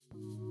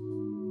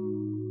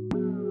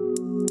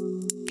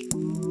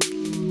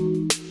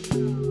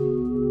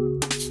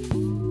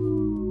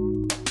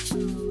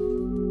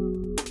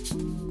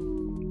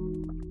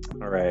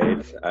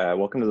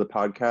Welcome to the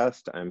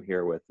podcast. I'm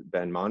here with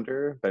Ben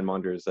Monder. Ben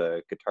Monder is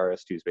a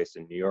guitarist who's based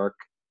in New York,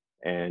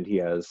 and he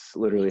has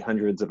literally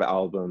hundreds of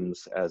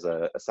albums as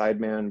a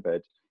sideman,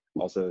 but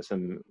also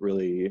some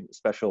really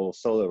special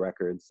solo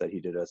records that he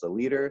did as a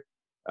leader.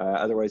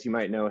 Otherwise, you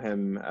might know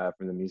him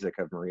from the music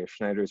of Maria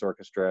Schneider's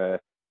orchestra,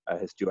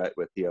 his duet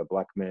with Theo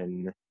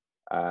Bleckmann,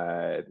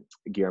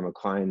 Guillermo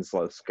Klein's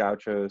Los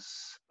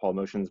Gauchos, Paul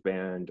Motion's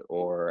band,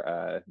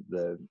 or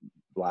the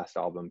last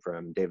album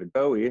from David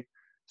Bowie.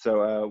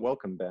 So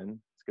welcome, Ben.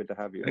 It's good to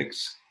have you.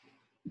 Thanks.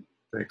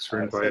 Thanks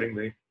for inviting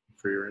me,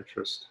 for your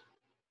interest.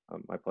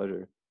 My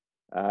pleasure.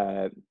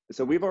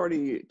 So we've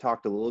already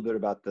talked a little bit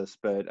about this,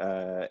 but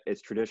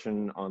it's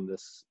tradition on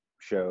this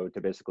show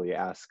to basically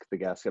ask the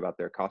guests about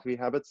their coffee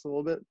habits a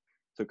little bit.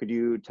 So could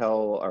you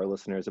tell our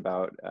listeners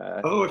about...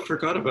 Oh, I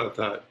forgot about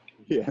that.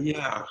 Yeah.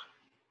 Yeah.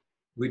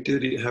 We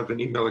did have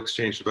an email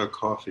exchange about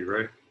coffee,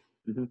 right?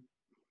 Mm-hmm.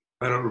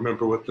 I don't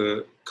remember what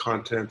the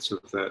contents of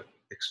that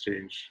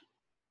exchange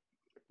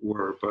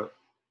were, but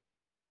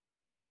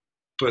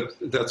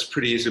that's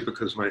pretty easy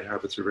because my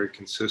habits are very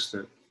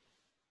consistent.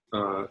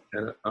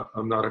 And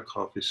I'm not a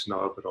coffee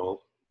snob at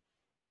all.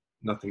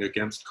 Nothing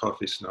against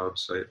coffee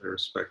snobs. I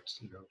respect,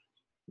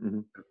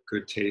 Mm-hmm.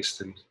 good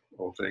taste in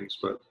all things,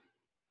 but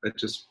I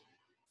just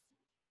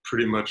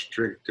pretty much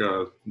drink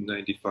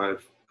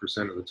 95%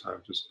 of the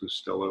time just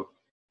Bustelo.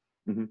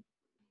 Mm-hmm.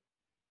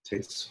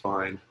 Tastes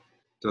fine,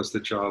 does the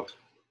job,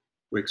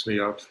 wakes me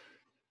up,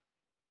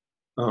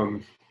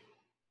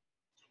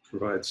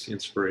 provides the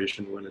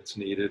inspiration when it's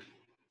needed.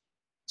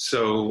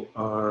 So,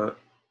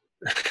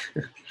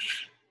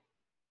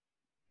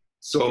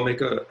 so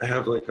I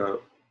have like a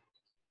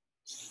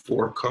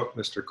 4-cup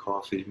Mr.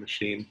 Coffee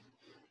machine.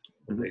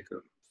 I'll Mm-hmm. make a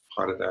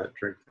pot of that,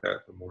 drink that in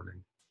the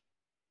morning.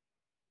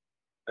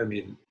 I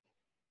mean,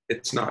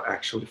 it's not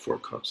actually 4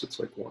 cups, it's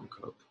like 1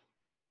 cup,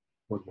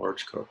 1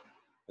 large cup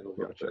and a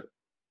little bit.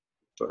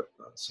 But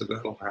so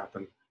that'll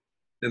happen.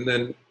 And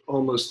then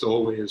almost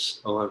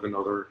always I'll have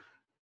another,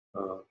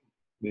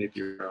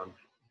 maybe around,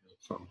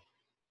 from,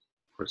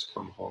 of course, if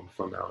I'm home, if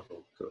I'm out,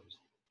 I'll go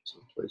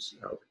someplace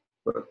out.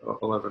 But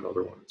I'll have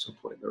another one at some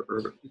point,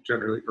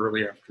 generally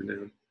early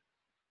afternoon.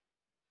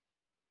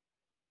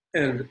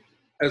 And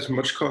as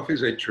much coffee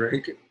as I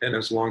drink, and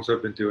as long as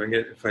I've been doing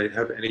it, if I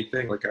have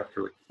anything, like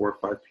after like 4 or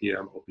 5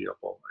 p.m., I'll be up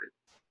all night,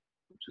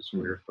 which is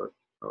weird, but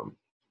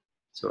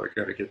so I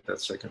got to get that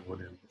second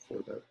one in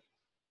before that.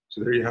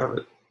 So there you have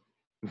it.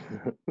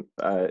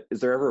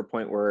 Is there ever a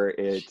point where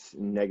it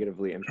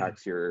negatively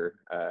impacts your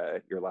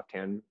left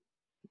hand?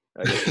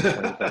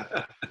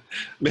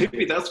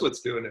 Maybe that's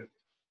what's doing it.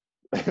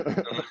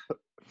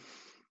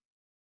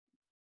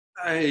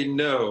 I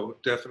know,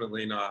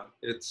 definitely not.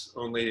 It's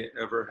only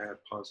ever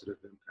had positive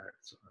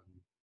impacts on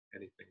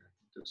anything I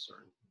can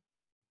discern.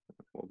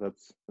 Well,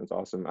 that's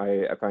awesome.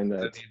 I find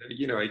that...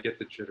 I get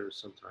the jitters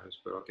sometimes,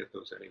 but I'll get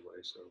those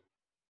anyway, so.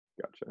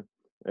 Gotcha.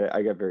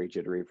 I get very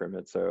jittery from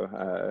it, so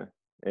I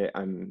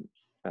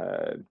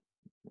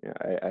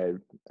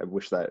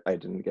wish that I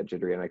didn't get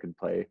jittery and I could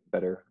play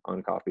better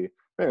on coffee.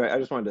 Anyway, I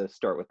just wanted to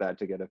start with that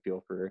to get a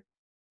feel for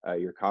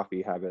your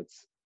coffee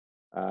habits.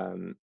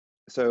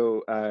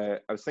 So I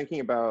was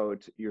thinking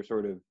about your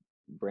sort of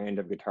brand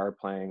of guitar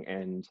playing,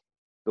 and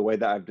the way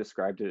that I've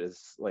described it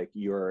is like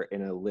you're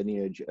in a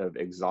lineage of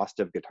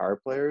exhaustive guitar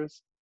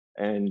players.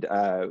 And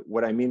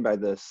what I mean by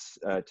this,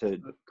 to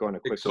go on a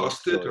quick...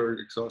 Exhausted or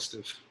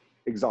exhaustive?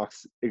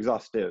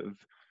 Exhaustive.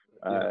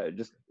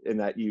 Just in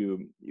that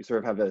you sort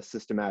of have a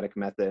systematic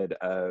method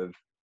of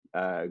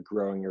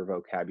growing your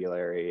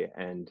vocabulary.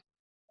 And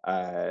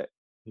I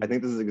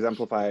think this is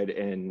exemplified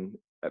in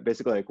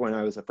basically like when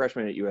I was a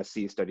freshman at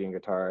USC studying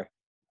guitar,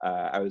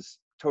 I was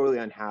totally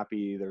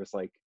unhappy. There was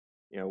like,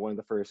 one of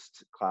the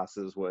first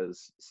classes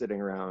was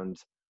sitting around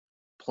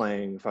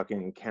playing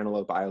fucking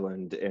Cantaloupe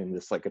Island in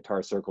this like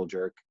guitar circle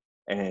jerk.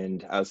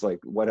 And I was like,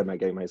 what am I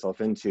getting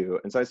myself into?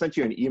 And so I sent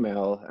you an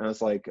email and I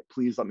was like,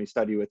 please let me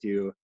study with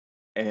you.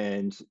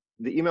 And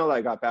the email that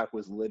I got back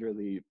was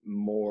literally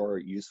more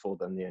useful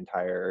than the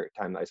entire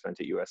time that I spent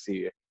at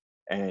USC.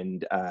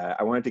 And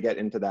I wanted to get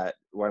into that,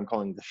 what I'm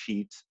calling the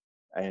sheet.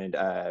 And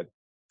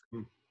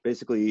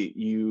basically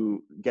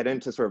you get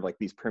into sort of like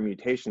these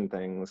permutation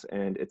things.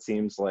 And it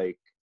seems like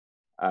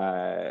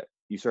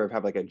you sort of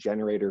have like a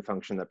generator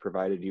function that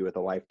provided you with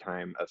a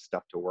lifetime of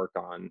stuff to work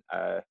on.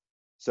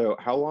 So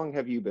how long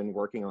have you been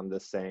working on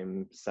this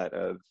same set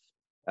of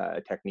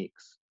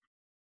techniques?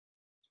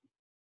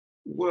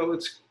 Well,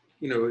 it's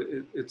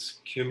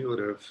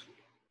cumulative,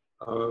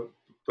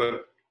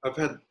 but I've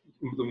had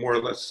the more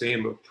or less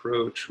same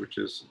approach, which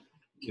is,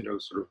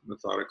 sort of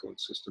methodical and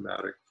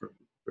systematic from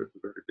the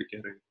very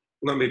beginning.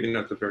 Well, maybe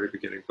not the very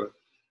beginning, but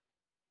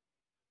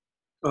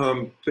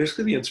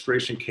basically the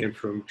inspiration came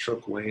from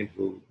Chuck Wayne,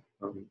 who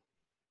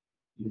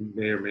you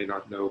may or may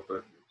not know,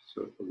 but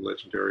he's a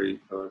legendary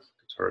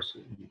guitarist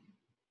in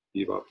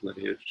bebop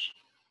lineage.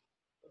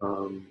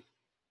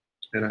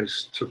 And I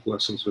took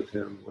lessons with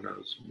him when I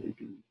was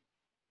maybe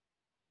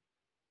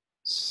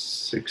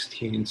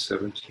 16,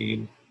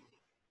 17.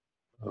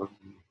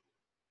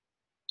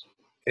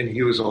 and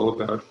he was all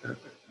about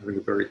having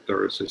a very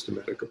thorough,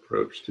 systematic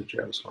approach to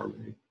jazz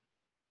harmony.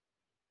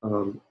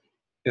 And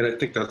I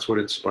think that's what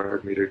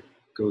inspired me to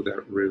go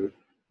that route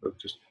of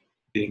just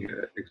being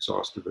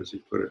exhaustive, as he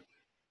put it,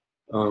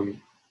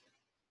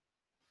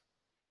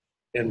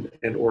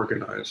 and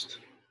organized.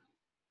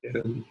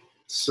 And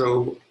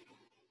so,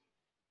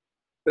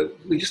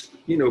 at least,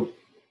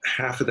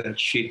 half of that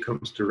sheet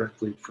comes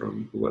directly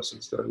from the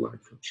lessons that I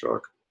learned from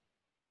Chuck.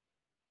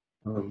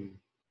 And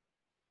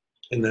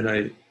then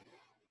I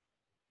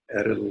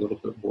added a little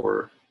bit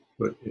more,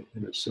 but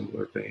in a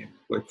similar vein.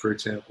 Like, for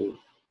example,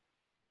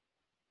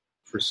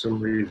 for some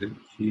reason,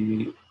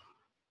 he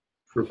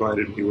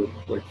provided me with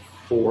like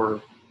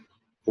 4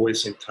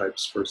 voicing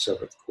types for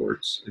 7th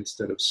chords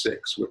instead of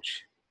 6,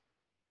 which,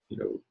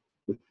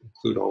 would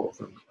include all of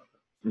them.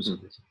 For some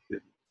reason, he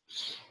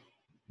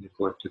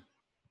neglected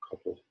a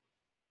couple.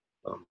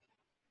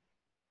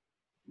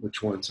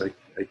 Which ones I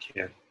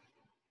can't.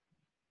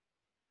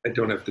 I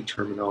don't have the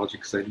terminology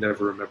because I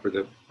never remember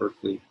the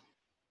Berkeley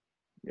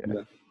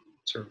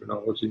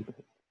terminology.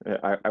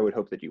 I would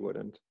hope that you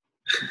wouldn't.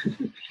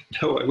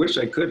 No, I wish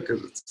I could,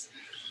 because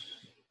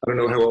I don't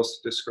know how else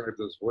to describe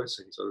those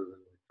voicings other than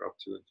like drop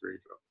 2 and 3,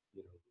 drop,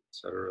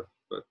 etc.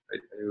 But I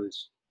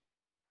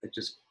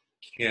just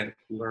can't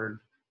learn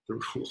the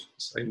rules.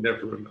 I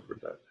never remember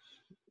that.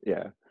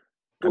 Yeah.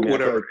 But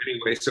whatever.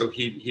 Anyway, so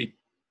he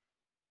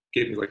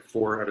gave me like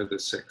 4 out of the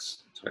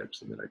 6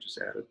 types, and then I just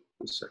added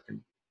the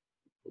second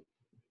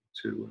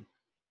 2.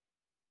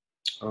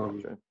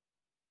 Gotcha.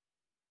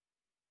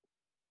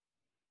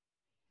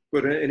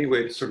 But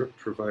anyway, it sort of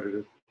provided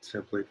a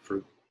template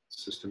for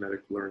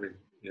systematic learning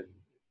in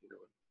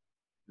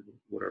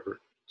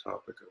whatever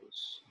topic I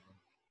was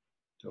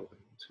delving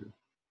into.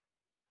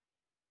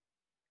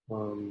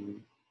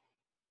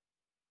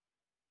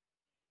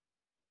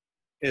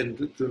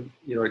 And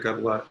I got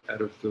a lot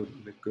out of the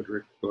Mick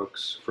Goodrick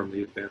books, from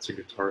The Advancing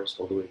Guitarist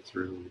all the way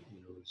through,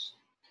 his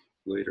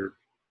later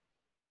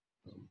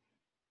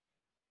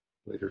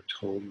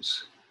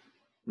tomes,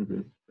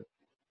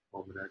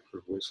 Almanac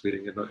for Voice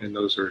Leading, and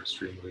those are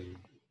extremely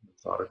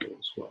methodical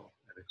as well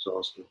and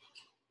exhaustive.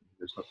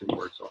 There's nothing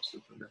more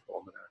exhaustive than that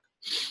almanac.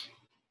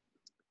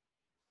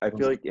 I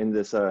feel like in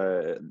this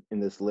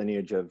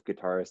lineage of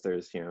guitarists,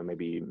 there's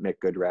maybe Mick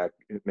Goodrick,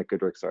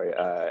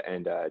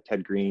 and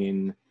Ted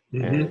Green,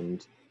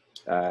 and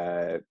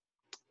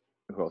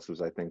who else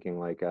was I thinking?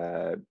 Like,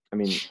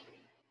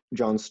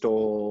 John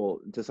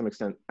Stoll, to some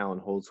extent, Alan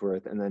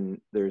Holdsworth, and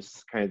then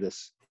there's kind of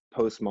this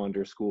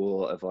post-Maunder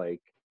school of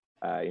like,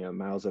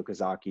 Miles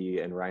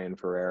Okazaki and Ryan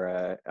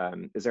Ferreira.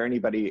 Is there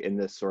anybody in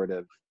this sort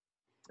of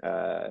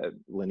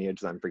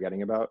lineage that I'm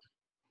forgetting about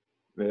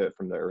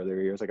from the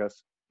earlier years, I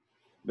guess,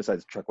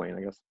 besides Chuck Wayne,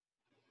 I guess?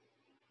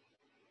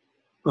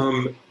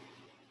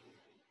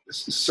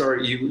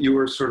 Sorry, you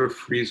were sort of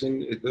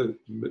freezing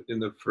in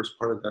the first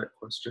part of that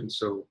question,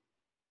 so.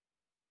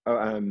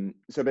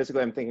 So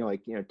basically, I'm thinking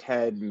like,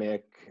 Ted,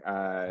 Mick,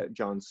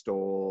 John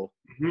Stoll,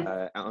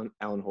 Alan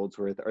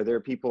Holdsworth. Are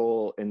there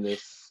people in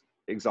this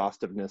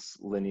exhaustiveness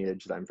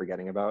lineage that I'm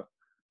forgetting about?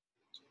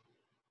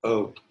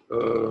 Oh,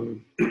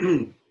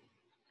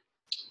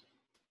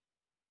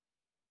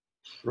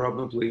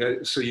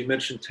 probably. So you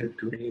mentioned Ted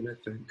Green, I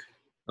think,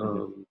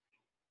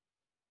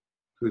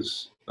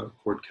 whose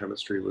chord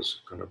chemistry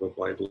was kind of a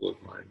Bible of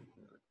mine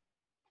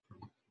from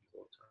a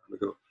long time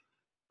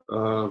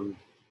ago.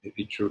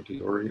 Maybe Joe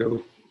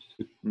DiOrio,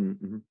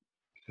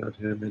 had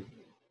him in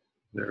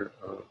there.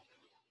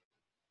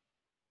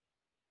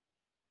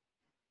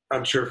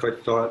 I'm sure if I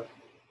thought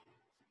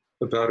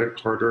about it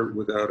harder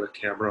without a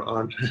camera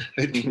on,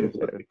 I'd be able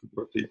to think of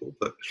more people,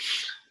 but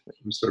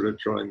I'm sort of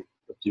drawing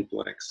a few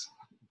blanks.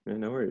 Yeah,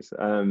 no worries.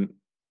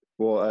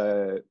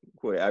 Well,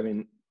 cool. I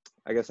mean,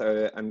 I guess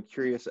I'm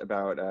curious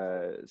about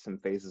some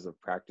phases of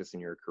practice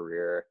in your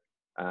career.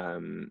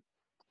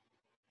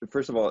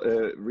 First of all,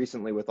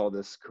 recently with all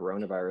this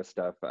coronavirus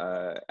stuff,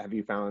 have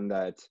you found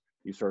that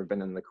you've sort of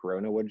been in the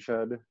corona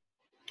woodshed?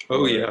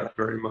 Oh yeah,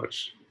 very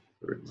much.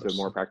 So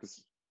more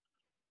practice?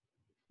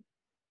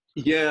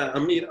 Yeah, I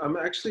mean, I'm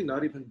actually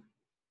not even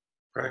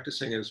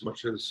practicing as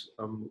much as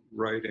I'm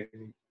writing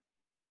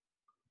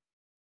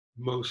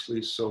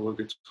mostly solo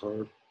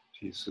guitar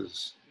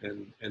pieces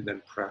and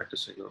then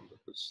practicing them,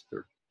 because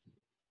they're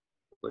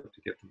like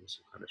to get them in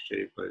some kind of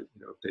shape. But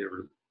if they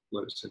ever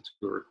let us into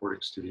a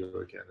recording studio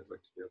again, I'd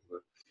like to be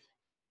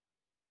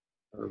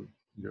able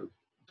to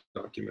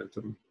document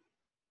them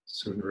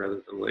sooner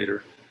rather than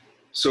later.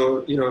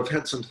 So I've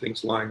had some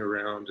things lying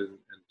around and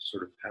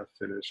sort of half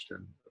finished,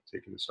 and I've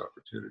taken this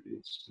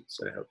opportunity, since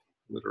I have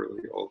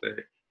literally all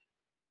day,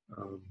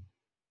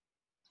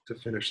 to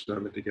finish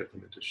them and to get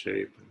them into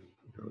shape.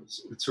 And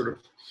it's sort of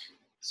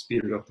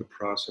speeded up the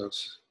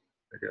process,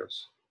 I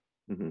guess,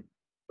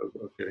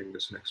 of getting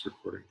this next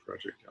recording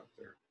project out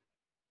there.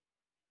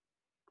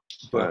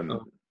 But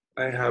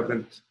I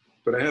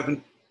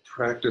haven't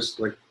practiced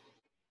like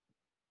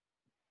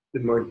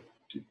in my,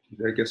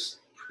 I guess,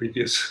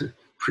 previous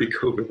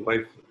pre-COVID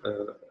life.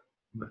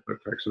 My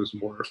practice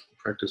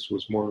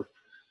was more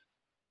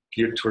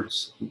geared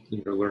towards,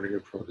 learning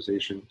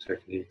improvisation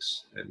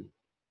techniques, and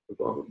I've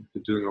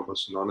been doing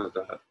almost none of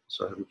that.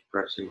 So I haven't been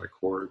practicing my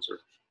chords, or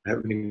I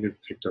haven't even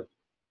picked up.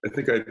 I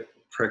think I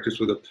practiced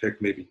with a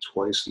pick maybe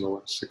twice in the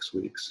last 6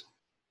 weeks,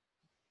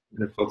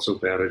 and it felt so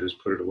bad I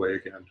just put it away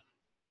again.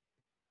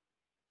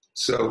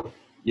 So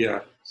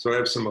yeah, so I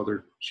have some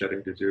other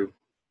shedding to do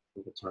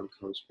when the time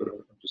comes, but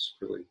I'm just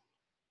really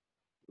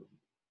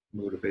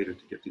motivated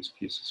to get these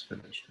pieces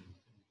finished and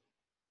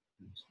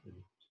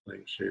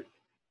playing shape.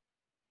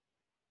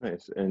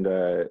 Nice. And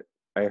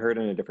I heard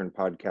in a different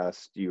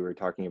podcast you were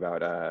talking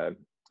about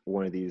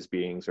one of these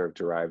being sort of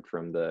derived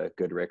from the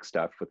Goodrick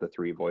stuff with the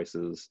 3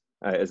 voices.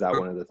 Is that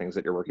one of the things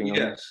that you're working on?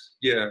 Yes.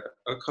 Yeah,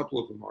 a couple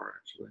of them are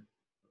actually.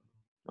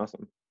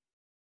 Awesome.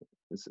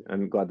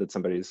 I'm glad that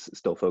somebody's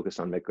still focused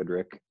on Mick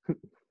Goodrick.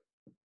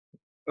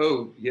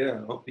 Oh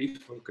yeah, I'll be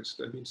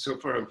focused. I mean, so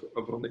far I've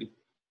only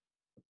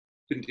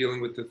been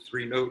dealing with the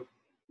 3-note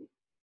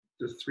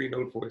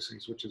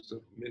voicings, which is a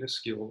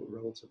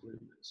relatively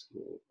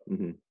minuscule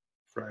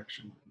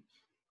fraction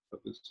of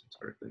this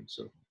entire thing.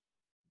 So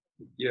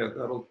yeah,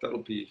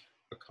 that'll be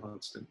a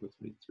constant with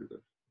me through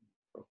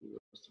probably the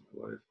rest of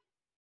my life.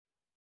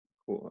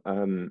 Cool.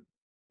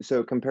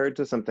 So compared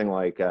to something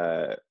like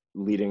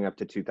leading up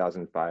to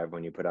 2005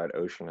 when you put out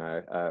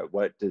Oceana,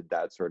 what did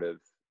that sort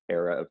of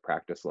era of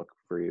practice look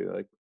for you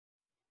like?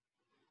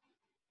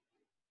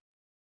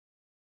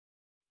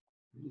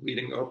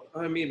 Leading up,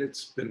 I mean,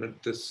 it's been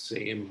the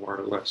same more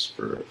or less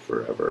for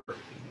forever.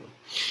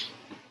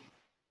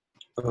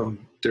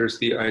 There's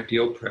the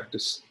ideal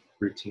practice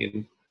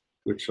routine,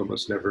 which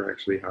almost never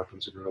actually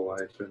happens in real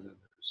life, and then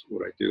there's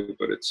what I do,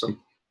 but it's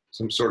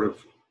some sort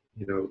of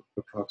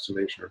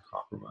approximation or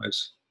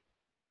compromise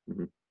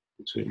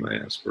between my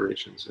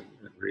aspirations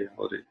and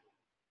reality.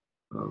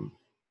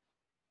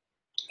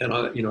 And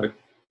I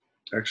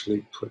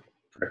actually put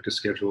practice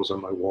schedules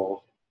on my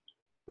wall,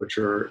 which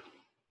are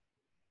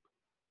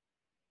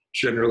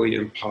generally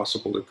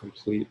impossible to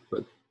complete,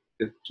 but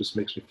it just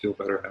makes me feel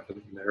better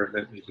having them there, and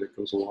that means it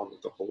goes along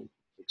with the whole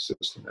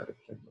systematic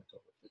thing, like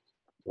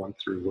 1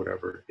 through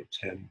whatever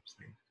 10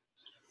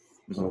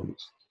 thing.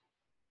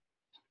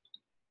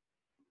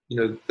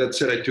 That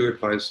said, I do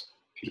advise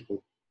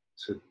people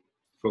to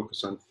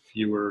focus on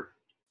fewer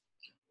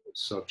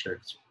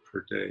subjects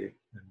per day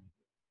and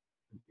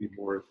be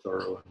more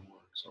thorough and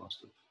more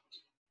exhaustive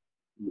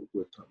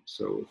with them.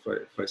 So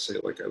if I say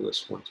like I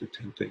list 1 through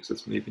 10 things,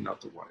 that's maybe not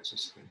the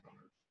wisest thing on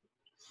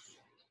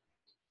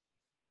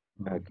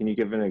earth. Can you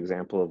give an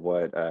example of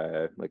what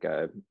like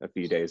a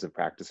few days of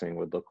practicing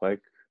would look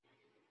like?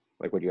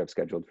 Like what you have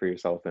scheduled for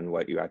yourself and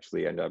what you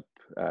actually end up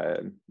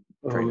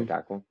trying to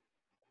tackle?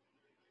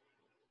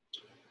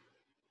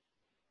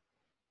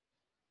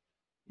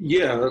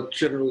 Yeah, I'll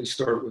generally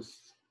start with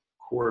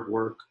chord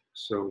work.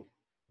 So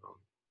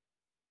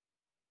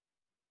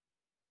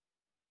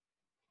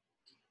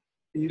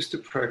I used to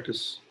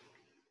practice.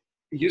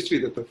 It used to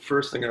be that the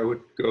first thing I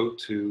would go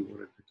to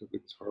when I picked up the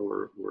guitar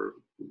were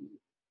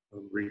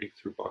reading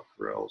through Bach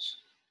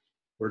chorales,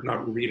 or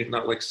not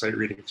like sight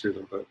reading through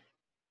them, but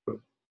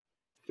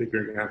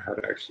figuring out how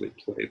to actually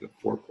play the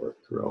 4-part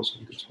chorales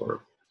on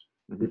guitar,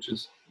 which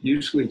is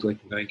usually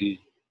like 90%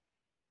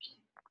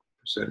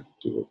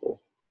 doable.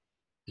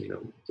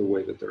 The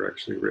way that they're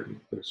actually written.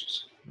 There's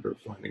just they're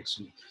finding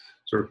some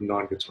sort of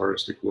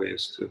non-guitaristic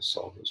ways to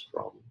solve those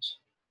problems.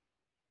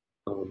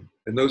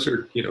 And those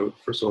are,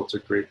 first of all, it's a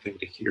great thing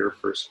to hear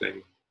first thing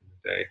in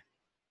the day.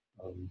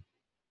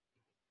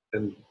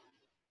 And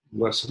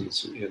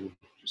lessons in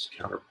just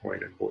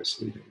counterpoint and voice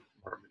leading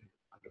harmony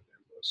kind of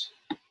endless.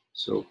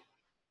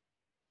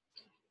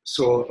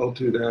 So I'll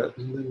do that,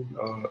 and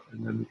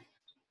then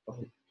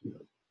I'll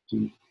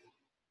do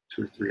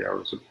 2 or 3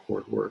 hours of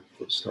chord work,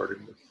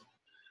 starting with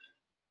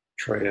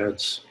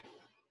triads.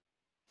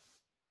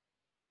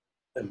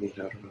 I mean,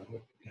 I don't know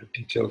what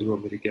detail you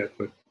want me to get,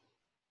 but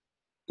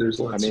there's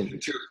lots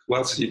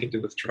you can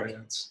do with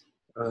triads.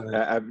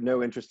 I have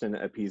no interest in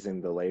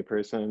appeasing the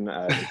layperson.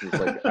 It's just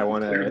like I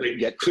want to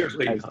get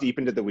as deep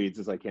into the weeds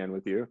as I can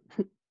with you.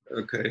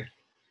 Okay.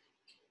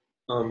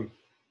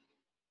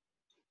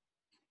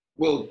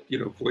 Well,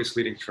 voice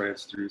leading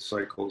triads through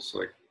cycles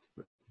like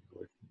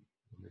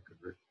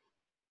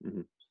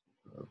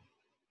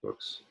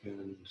books,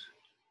 and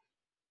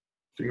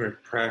figuring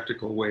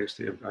practical ways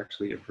to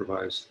actually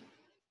improvise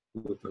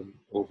with them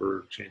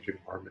over changing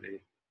harmony,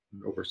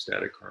 over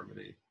static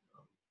harmony,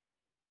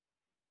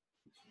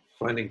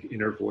 finding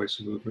inner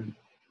voice movement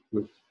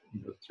with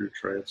through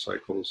triad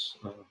cycles.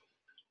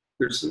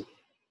 There's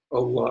a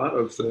lot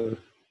of the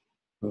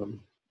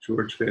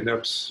George Van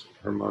Ep's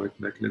harmonic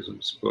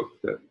mechanisms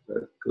book that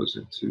goes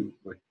into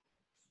like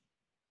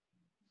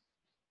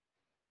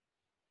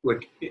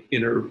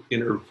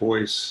inner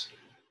voice,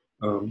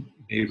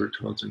 neighbor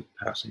tones and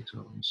passing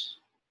tones.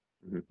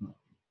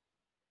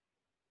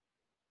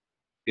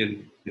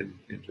 In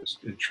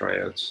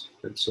triads,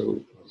 and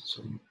so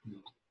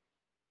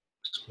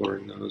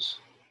exploring those,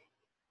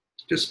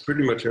 just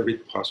pretty much every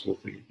possible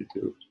thing you could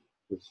do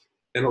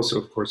and also,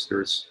 of course,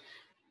 there's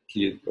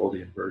all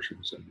the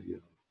inversions and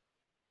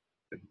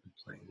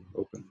playing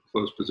open,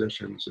 closed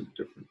positions and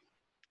different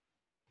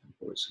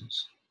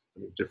voices,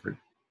 I mean, different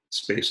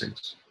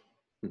spacings.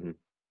 Mm-hmm.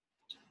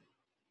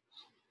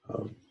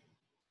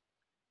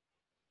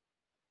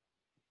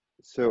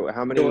 So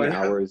how many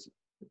hours?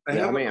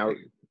 How many hours?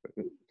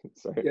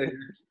 Sorry. Yeah,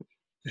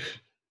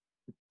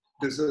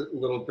 this is a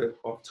little bit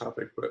off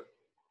topic, but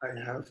I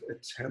have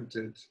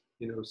attempted,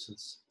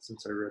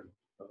 since I read.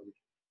 I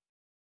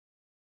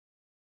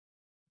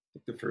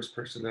think the first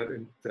person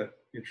that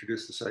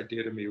introduced this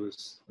idea to me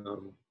was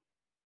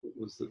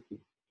the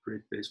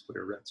great bass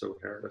player Renzo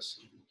Harris.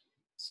 He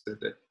said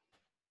that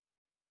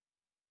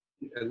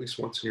at least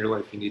once in your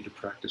life you need to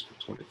practice for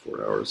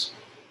 24 hours.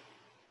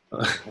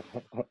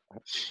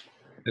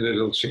 And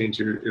it'll change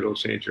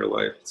your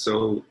life.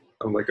 So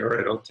I'm like, all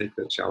right, I'll take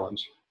that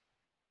challenge.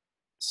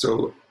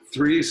 So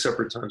 3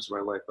 separate times in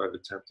my life I've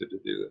attempted to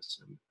do this,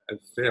 and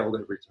I've failed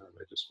every time.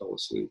 I just fell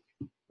asleep.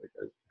 Like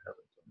I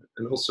haven't done it.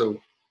 And also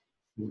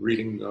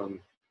reading,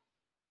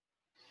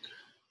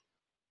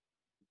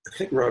 I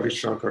think Ravi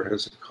Shankar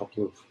has a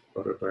couple of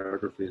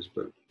autobiographies,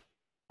 but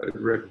I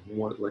read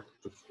one, like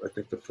I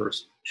think the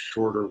first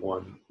shorter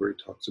one where he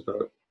talks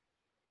about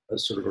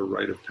as sort of a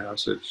rite of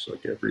passage,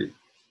 like every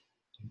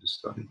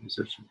Hindustani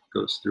musician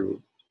goes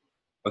through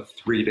a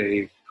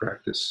 3-day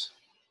practice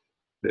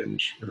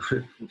binge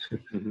or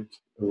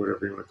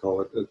whatever you want to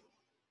call it.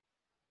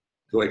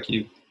 Like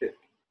and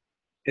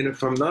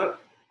if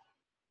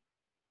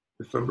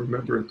I'm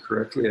remembering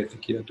correctly, I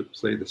think he had to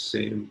play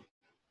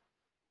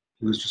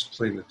he was just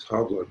playing the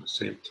tabla, the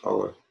same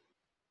tala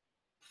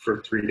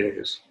for 3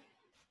 days.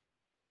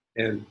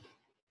 And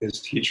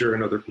his teacher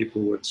and other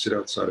people would sit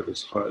outside of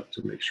his hut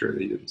to make sure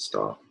that he didn't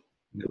stop,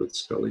 and they would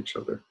spell each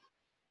other.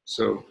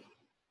 So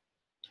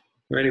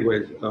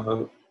anyway,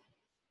 I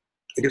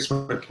guess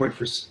my point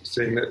for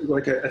saying that,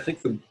 like, I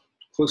think the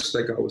closest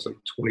I got was like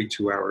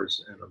 22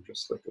 hours, and I'm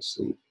just like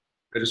asleep.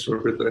 I just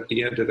remember that at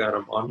the end of that,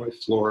 I'm on my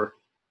floor,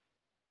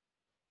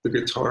 the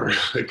guitar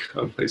like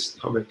on my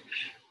stomach.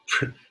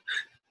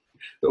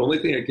 The only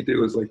thing I could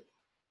do was like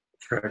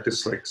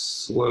practice like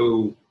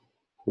slow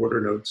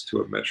quarter notes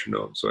to a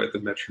metronome. So I had the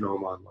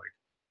metronome on like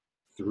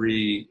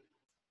 3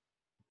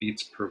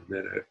 beats per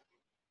minute,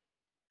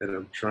 and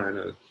I'm trying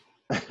to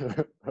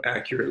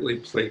accurately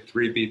play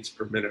 3 beats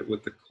per minute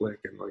with the click,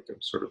 and like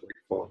I'm sort of like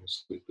falling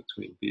asleep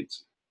between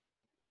beats.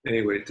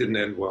 Anyway, it didn't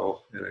end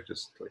well, and I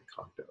just like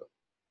conked out.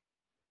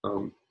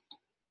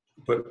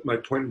 But my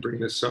point in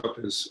bringing this up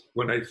is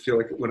when I feel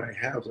like when I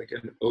have like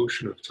an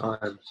ocean of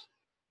time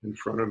in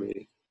front of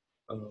me,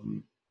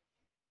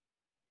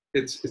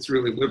 it's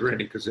really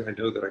liberating because I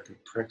know that I can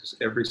practice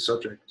every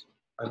subject.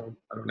 I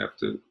don't have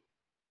to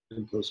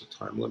impose a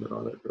time limit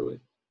on it really.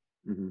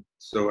 Mm-hmm.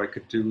 So I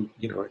could do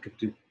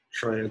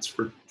triads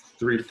for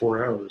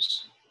 3-4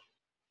 hours,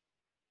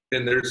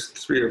 and there's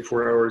 3 or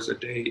 4 hours a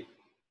day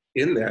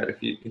in that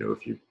if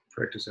you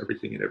practice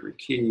everything in every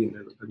key. And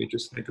I mean,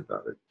 just think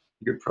about it.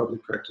 You could probably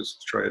practice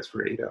triads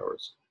for 8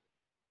 hours.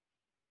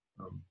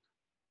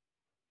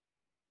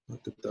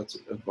 Not that that's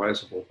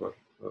advisable, but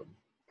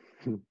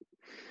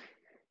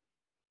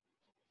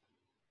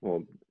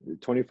well,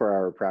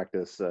 24-hour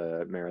practice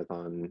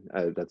marathon,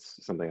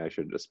 that's something I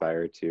should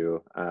aspire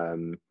to. I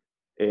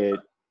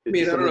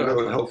mean, I don't know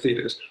how healthy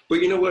it is,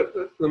 but you know what?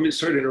 Let me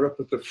sorry to interrupt,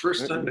 but the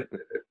first time I did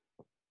it,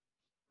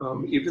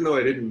 even though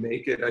I didn't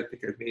make it, I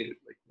think I made it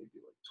like maybe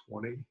like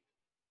 20.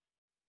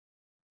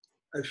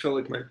 I felt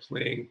like my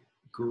playing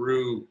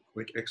grew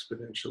like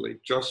exponentially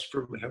just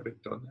from having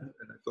done that,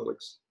 and I felt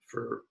like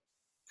for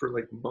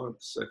like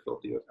months I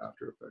felt the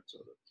after effects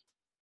of it.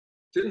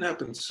 Didn't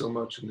happen so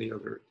much in the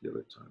other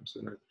times,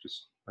 and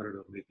I don't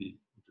know, maybe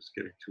I'm just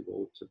getting too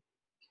old for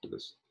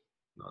this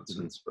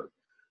nonsense, but I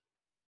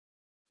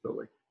felt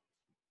like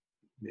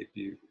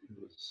maybe it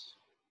was,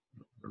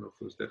 I don't know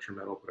if it was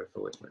detrimental, but I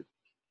felt like my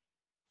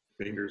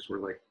fingers were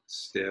like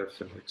stiff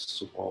and like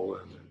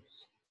swollen and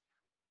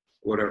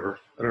whatever.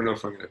 I don't know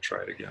if I'm going to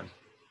try it again,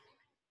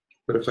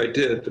 but if I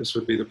did, this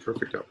would be the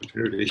perfect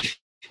opportunity.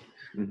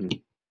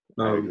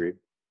 I agree.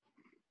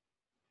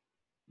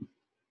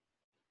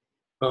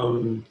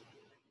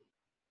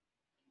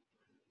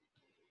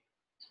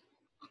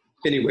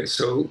 Anyway,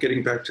 so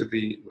getting back to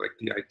the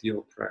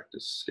ideal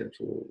practice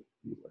schedule,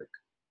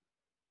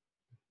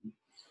 like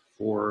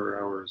 4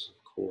 hours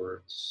of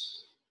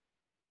chords,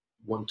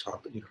 one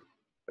topic.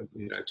 I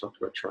mean, I talked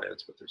about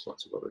triads, but there's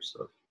lots of other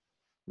stuff.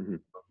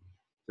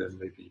 Then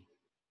maybe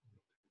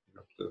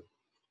the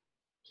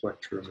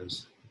plectrum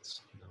is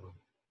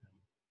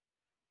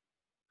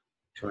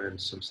trying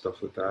some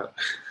stuff with that.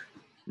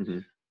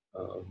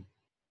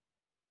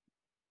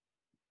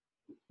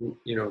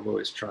 I'm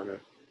always trying to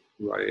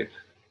write.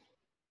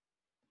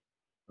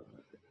 I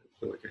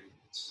feel like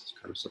it's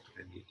kind of something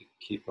I need to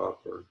keep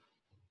up, or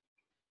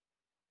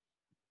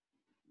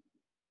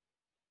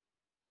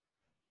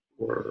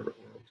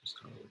I'll just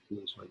kind of like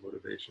lose my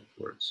motivation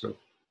for it. So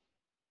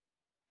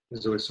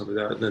there's always some of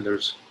that, and then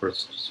there's of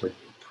course just like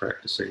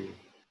practicing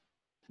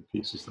the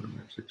pieces that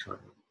I'm actually trying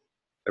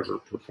to ever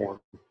perform.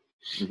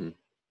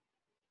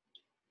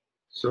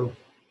 So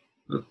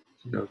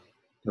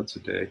That's a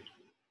day.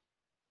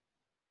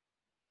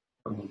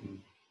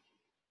 Um,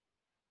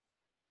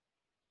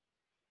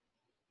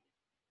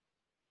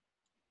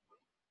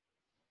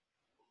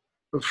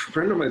 a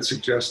friend of mine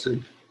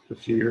suggested a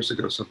few years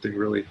ago something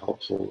really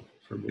helpful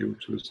for me,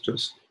 which was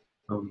just,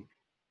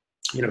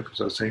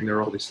 because I was saying there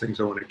are all these things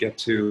I want to get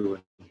to,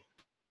 and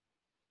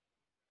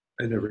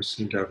I never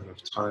seem to have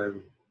enough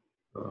time.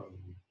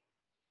 Um,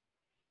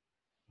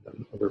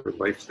 and other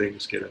life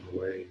things get in the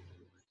way,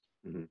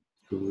 Mm-hmm.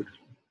 food,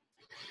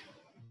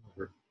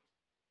 or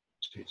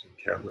changing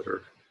cat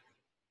litter.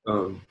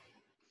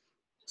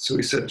 So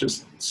he said,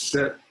 just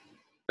set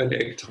an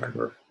egg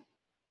timer.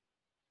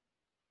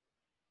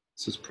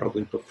 This is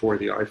probably before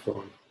the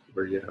iPhone,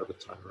 where you have a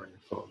timer on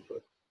your phone,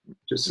 but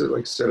just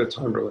set a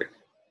timer. Like,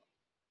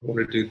 I want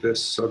to do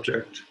this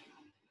subject.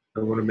 I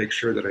want to make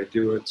sure that I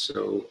do it.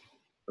 So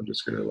I'm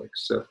just going to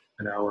set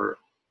an hour.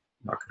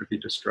 I'm not going to be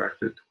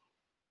distracted.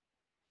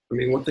 I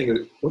mean, one thing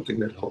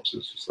that helps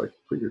is just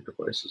put your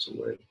devices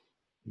away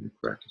when you're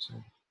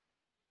practicing.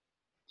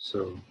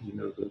 So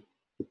the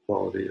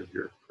quality of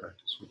your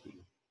practice will be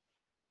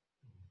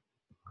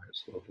the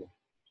highest level.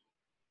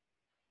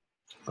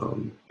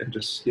 And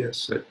just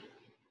set.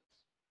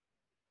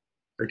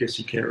 I guess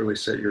you can't really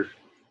set your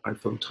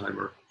iPhone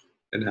timer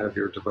and have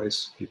your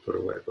device be put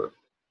away, but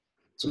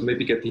so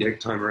maybe get the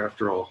egg timer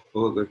after all.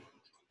 Although the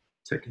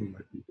ticking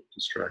might be a bit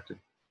distracting.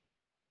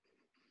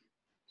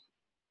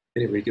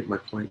 Anyway, you get my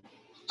point.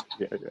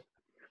 Yeah.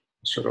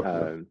 Shut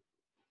up.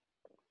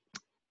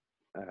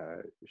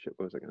 Shit,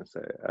 what was I going to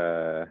say?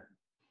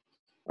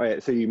 Oh yeah,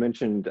 so you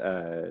mentioned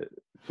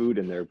food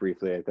in there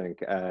briefly, I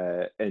think,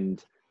 and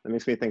that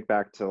makes me think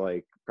back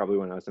to probably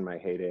when I was in my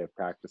heyday of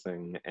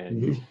practicing,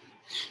 and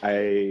Mm-hmm.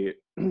 I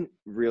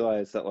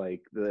realized that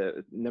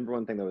the number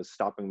one thing that was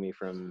stopping me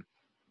from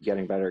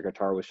getting better at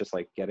guitar was just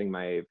getting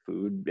my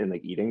food and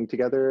eating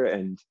together,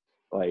 and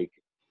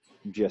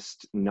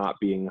just not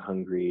being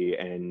hungry.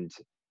 And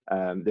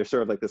there's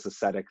sort of this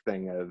ascetic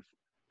thing of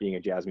being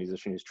a jazz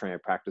musician who's trying to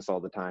practice all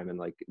the time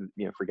and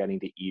forgetting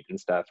to eat and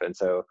stuff. And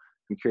so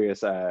I'm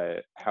curious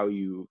how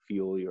you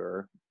feel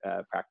your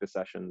practice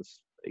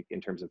sessions in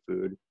terms of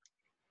food.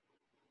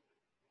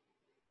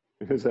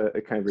 It was a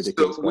kind of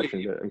ridiculous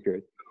question, but I'm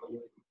curious.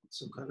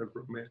 Some kind of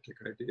romantic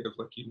idea of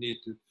you need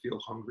to feel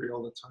hungry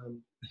all the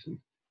time and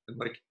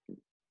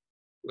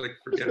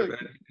forget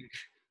about anything.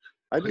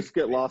 I just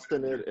get lost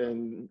in it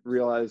and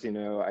realize,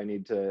 I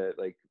need to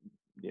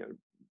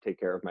take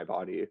care of my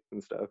body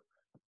and stuff.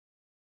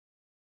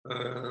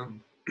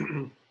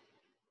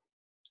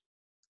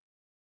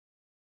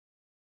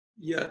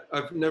 Yeah,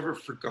 I've never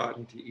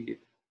forgotten to eat.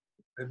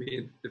 I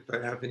mean, if I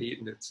haven't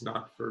eaten, it's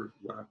not for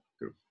lack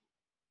of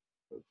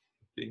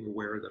being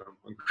aware that I'm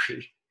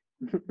hungry.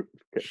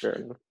 Okay, fair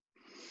enough.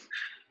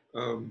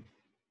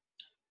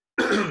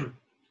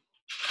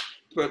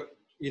 But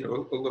a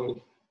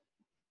little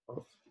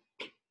off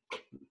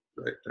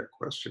that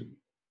question.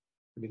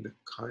 I mean, the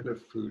kind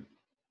of food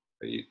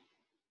I eat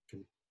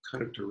can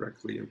kind of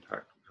directly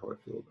impact how I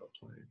feel about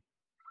playing.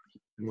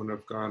 And when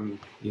I've gone,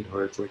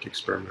 I've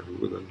experimented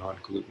with a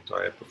non-gluten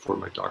diet before.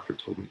 My doctor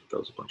told me that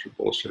was a bunch of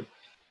bullshit.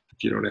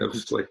 If you don't have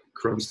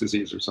Crohn's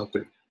disease or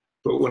something.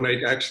 But when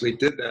I actually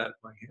did that,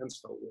 my hands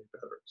felt way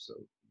better. So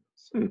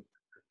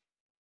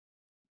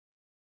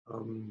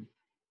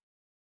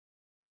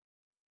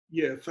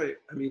yeah,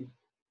 I mean,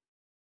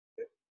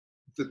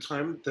 the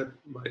time that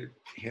my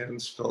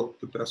hands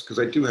felt the best, because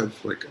I do have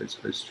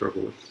I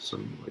struggle with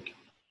some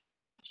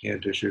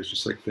hand issues,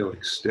 just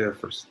feeling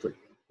stiff, or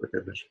like I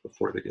mentioned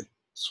before, they get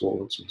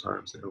swollen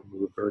sometimes. They don't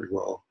move very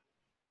well,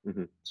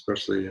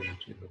 especially in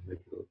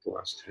maybe the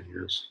last 10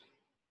 years.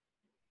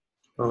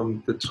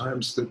 The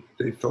times that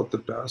they felt the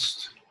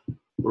best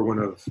were when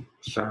I've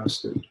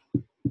fasted.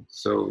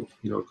 So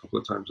a couple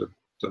of times I've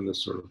done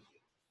this sort of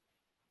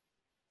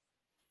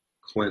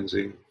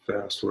cleansing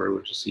fast where I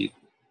would just eat.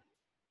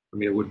 I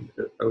mean,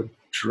 I would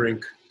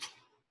drink, I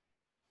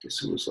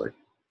guess it was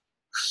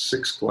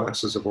 6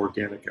 glasses of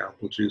organic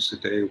apple juice a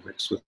day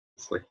mixed with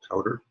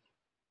powder.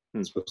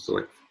 It's supposed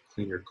to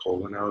clean your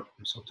colon out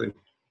or something.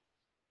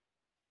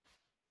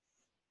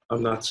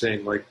 I'm not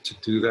saying to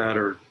do that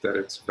or that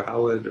it's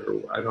valid,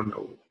 or I don't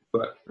know,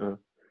 but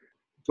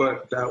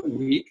that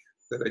week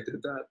that I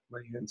did that,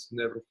 my hands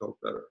never felt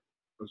better.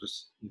 I was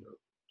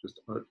just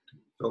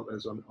felt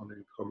as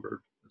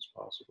unencumbered as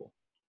possible.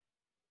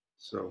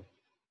 So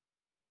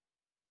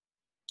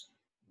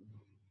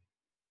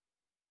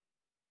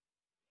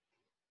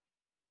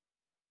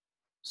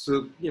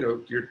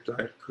your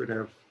diet could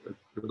have a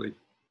really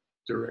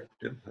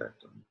direct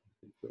impact on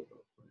how you feel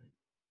about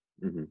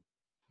playing.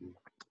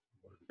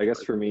 I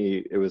guess for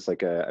me, it was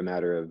a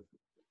matter of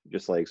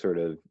just sort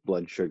of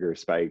blood sugar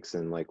spikes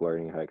and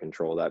learning how to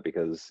control that,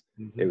 because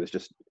it was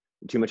just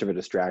too much of a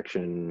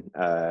distraction.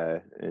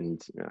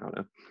 And I don't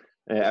know.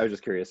 I was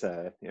just curious,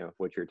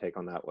 what your take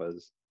on that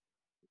was.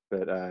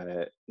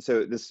 But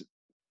so this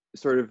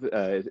sort of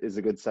is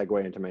a good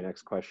segue into my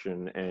next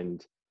question.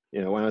 And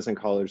when I was in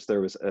college,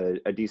 there was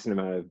a decent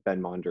amount of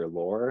Ben Monder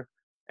lore,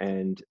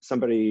 and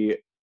somebody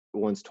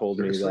once told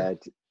me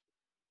that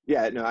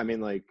Yeah, no, I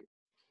mean, like,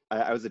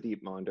 I was a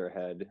deep Maunder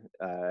head,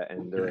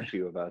 and there were a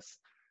few of us,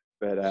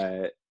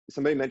 but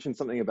somebody mentioned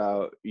something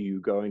about you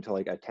going to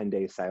like a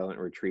 10-day silent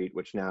retreat,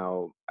 which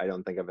now I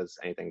don't think of as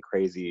anything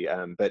crazy.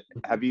 But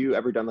have you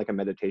ever done like a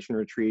meditation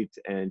retreat,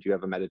 and do you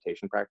have a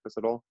meditation practice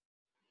at all?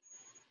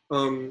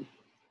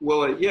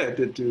 Well, yeah, I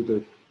did do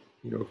the,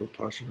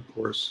 Vipassana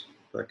course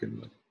back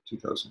in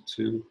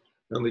 2002.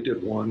 I only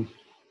did one.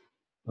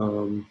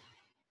 Um,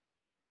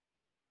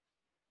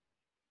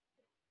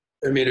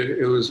 I mean,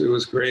 it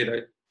was great.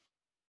 I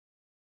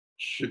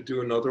should do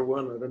another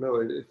one. I don't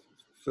know. I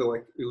feel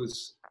like it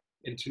was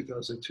in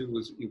 2002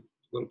 was a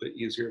little bit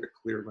easier to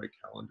clear my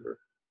calendar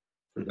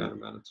for Hmm. that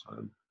amount of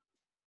time.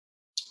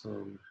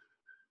 Um,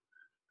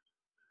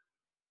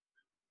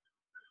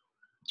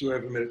 do I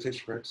have a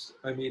meditation practice?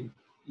 I mean,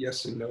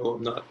 yes and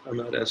no. I'm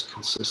not as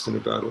consistent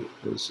about it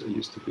as I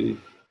used to be.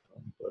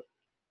 But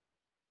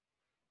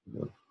you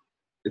know,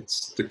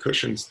 it's the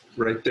cushion's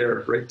right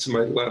there, right to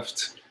my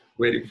left,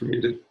 waiting for me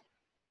to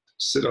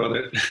sit on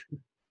it.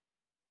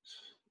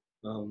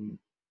 um,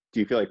 Do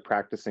you feel like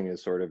practicing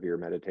is sort of your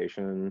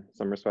meditation in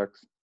some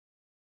respects?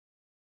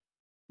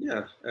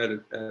 yeah, at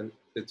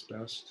its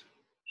best,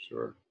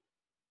 sure.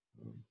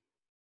 Um,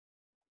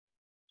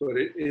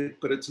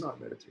 but it's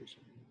not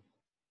meditation.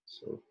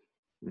 So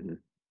Hmm.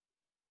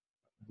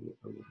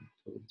 I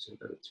wouldn't say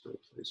that it's a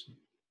replacement.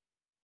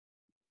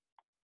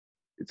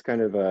 It's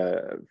kind of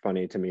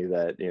funny to me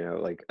that,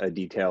 like a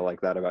detail like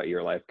that about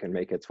your life can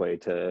make its way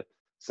to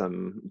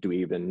some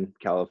dweeb in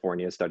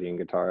California studying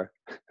guitar.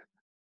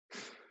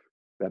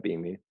 That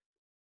being me.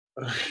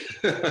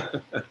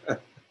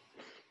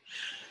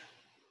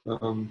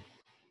 um,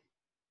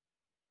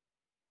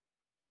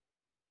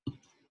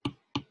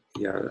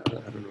 yeah, I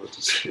don't know what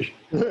to say.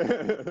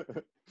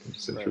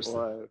 It's Right. interesting.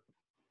 Well,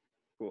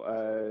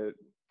 cool.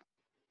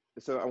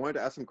 So I wanted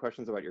to ask some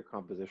questions about your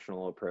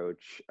compositional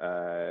approach.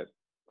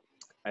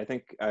 I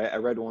think I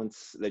read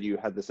once that you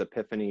had this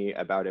epiphany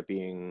about it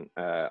being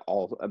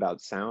all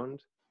about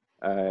sound.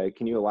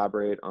 Can you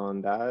elaborate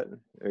on that,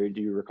 or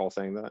do you recall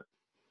saying that?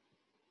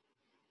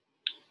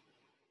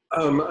 I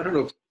don't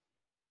know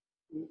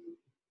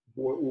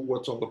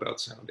what's all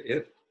about sound.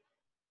 It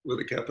with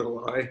a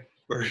capital I,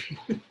 or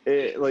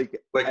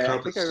Like like I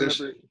think I remember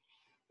composition.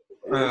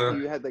 Uh,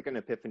 you had like an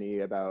epiphany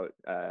about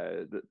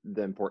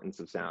the importance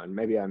of sound.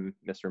 Maybe I'm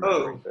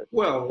misremembering, oh but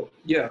well,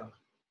 yeah,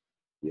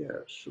 yeah,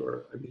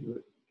 sure. I mean,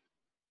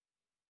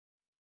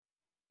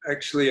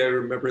 actually, I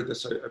remember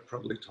this. I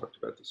probably talked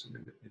about this in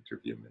an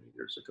interview many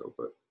years ago,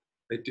 but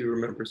I do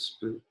remember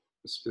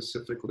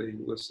specifically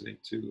listening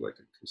to like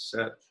a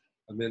cassette.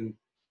 I'm in,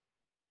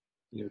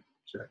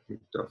 Jack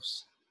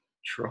McDuff's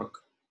truck,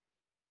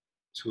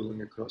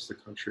 tooling across the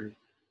country,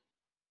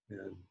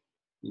 and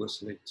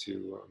listening to,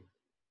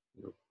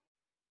 you know,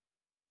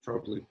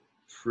 probably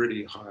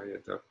pretty high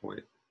at that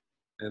point,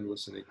 and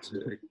listening to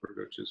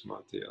Egberto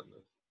Gismonti on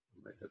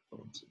my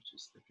headphones, and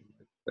just thinking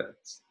like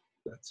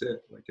that's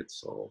it. Like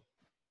it's all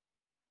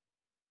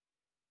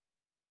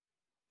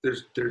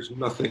there's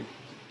nothing.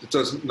 It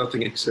doesn't.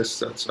 Nothing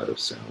exists outside of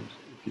sound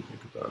if you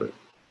think about it.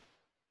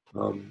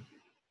 Um,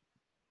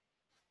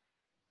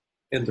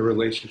 and the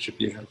relationship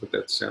you have with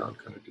that sound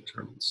kind of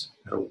determines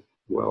how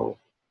well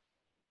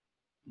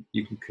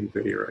you can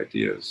convey your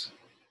ideas.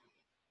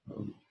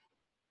 Um,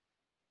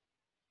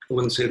 I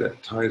wouldn't say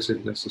that ties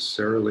in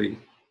necessarily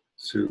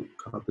to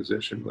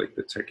composition, like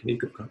the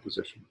technique of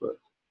composition, but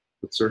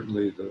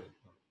certainly the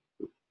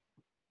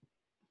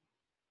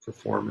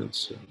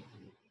performance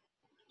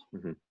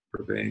and mhm.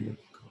 purveying of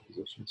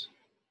compositions.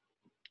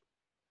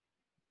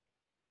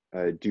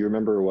 Do you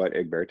remember what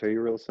Egberto you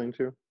were listening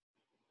to?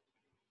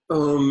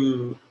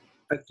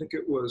 I think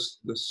it was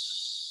the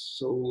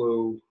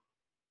solo,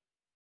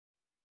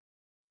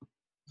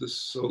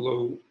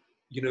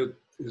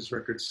 his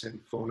record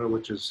Sinfonia,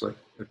 which is like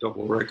a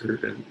double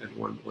record, and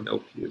one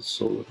LP is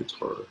solo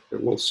guitar.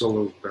 Well,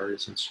 solo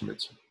various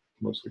instruments,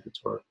 mostly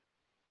guitar,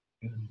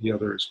 and the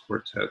other is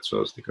quartet. So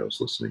I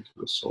was listening to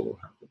the solo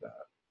half of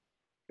that.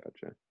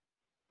 Gotcha.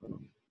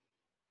 Um,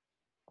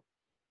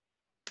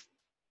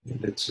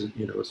 and it's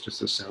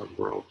just a sound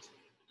world.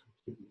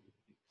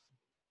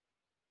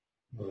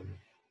 Um,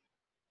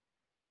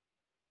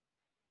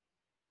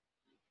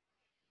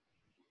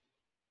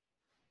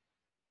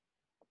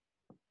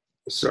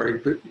 sorry,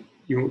 but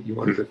you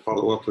wanted to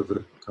follow up with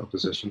the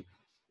composition.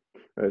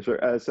 Sure.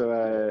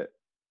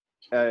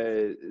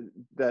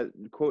 That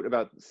quote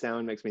about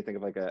sound makes me think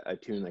of like a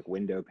tune like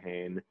Window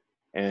Pane,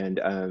 and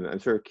I'm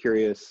sort of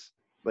curious.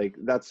 Like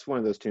that's one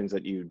of those tunes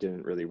that you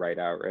didn't really write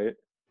out, right?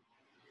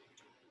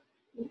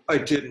 I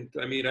didn't.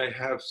 I mean, I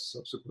have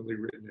subsequently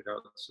written it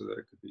out so that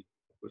it could be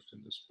published in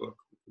this book,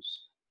 which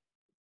was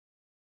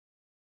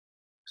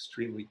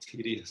extremely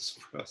tedious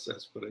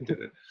process, but I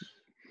did it.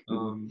 Mhm.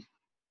 Um,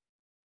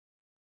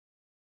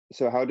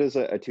 So how does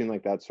a tune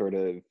like that sort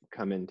of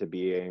come into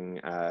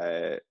being?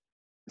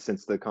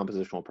 Since the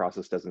compositional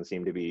process doesn't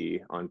seem to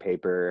be on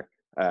paper,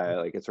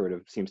 like it sort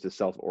of seems to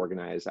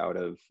self-organize out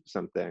of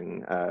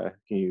something.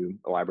 Can you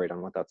elaborate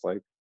on what that's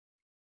like?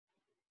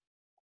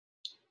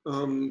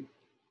 Um,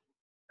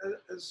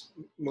 as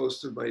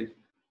most of my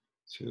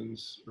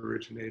tunes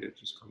originate, it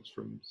just comes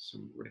from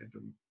some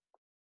random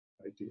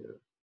idea.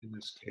 In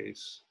this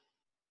case,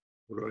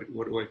 what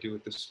do I do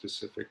with this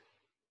specific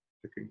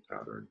picking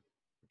pattern,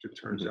 which it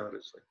turns out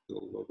is like the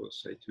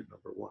Lobos Etude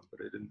number 1,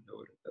 but I didn't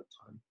know it at that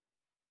time.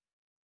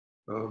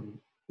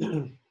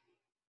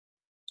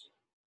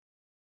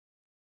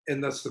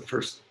 And that's the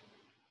first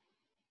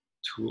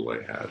tool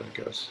I had, I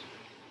guess.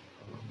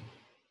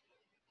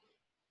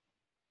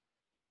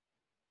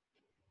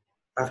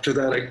 After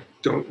that, I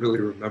don't really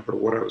remember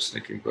what I was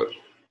thinking, but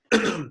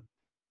I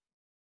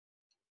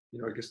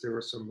guess there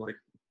were some like,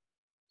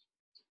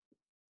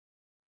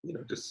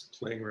 just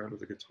playing around with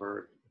the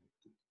guitar,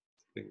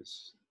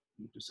 things,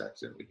 you just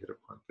accidentally hit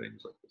upon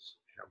things like this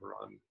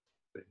hammer-on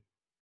thing.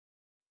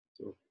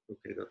 So,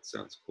 okay, that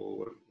sounds cool.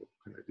 What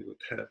can I do with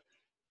that?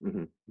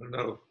 Mm-hmm. I don't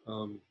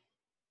know.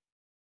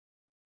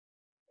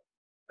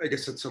 I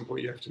guess at some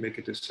point you have to make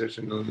a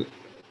decision on,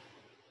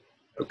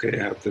 okay,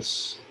 I have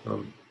this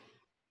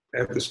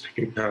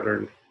picking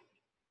pattern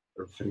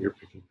or finger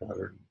picking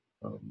pattern.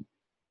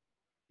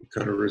 It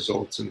kind of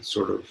results in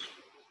sort of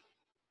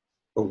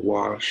a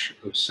wash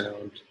of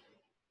sound.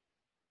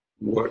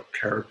 What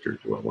character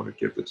do I want to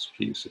give this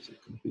piece? Is it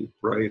going to be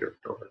bright or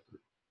dark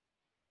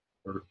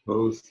or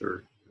both?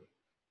 Or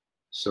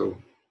so,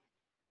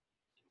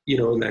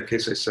 in that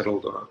case, I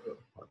settled on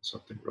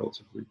something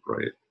relatively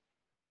bright.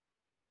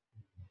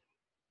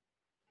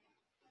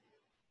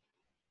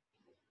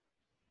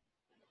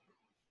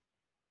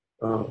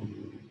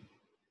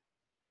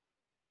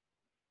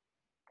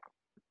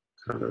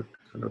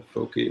 Kind of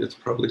folky. It's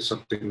probably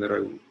something that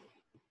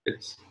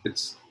it's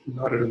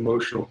not an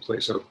emotional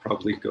place I would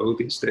probably go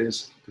these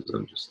days because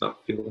I'm just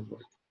not feeling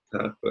like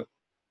that. But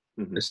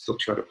I still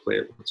try to play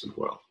it once in a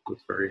while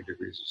with varying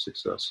degrees of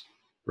success,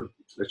 or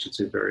I should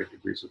say varying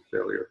degrees of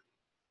failure.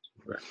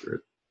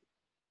 Accurate.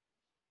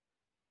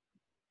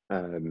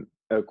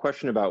 A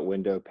question about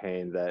window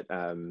pane that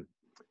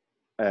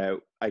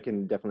I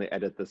can definitely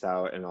edit this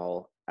out and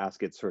I'll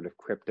ask it sort of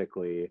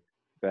cryptically,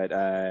 but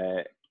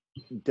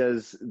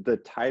does the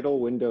title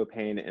window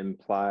pane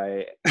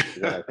imply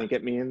what I think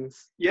it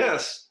means?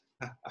 Yes.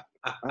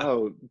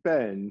 Oh,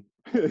 Ben,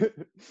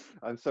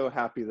 I'm so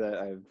happy that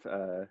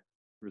I've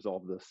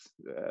resolved this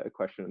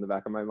question in the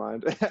back of my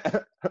mind.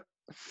 I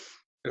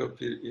hope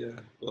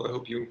I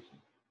hope you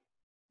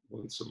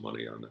won some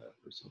money on that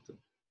or something.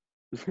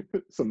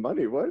 Some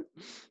money? What?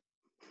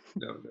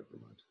 No, never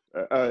mind.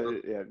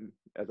 Yeah,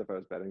 as if I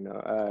was betting.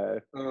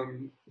 No.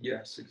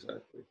 Yes,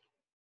 exactly.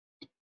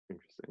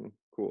 Interesting.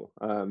 Cool.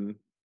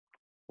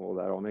 Well,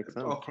 that all makes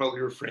sense. I'll probably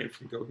refrain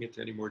from going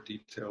into any more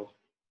detail.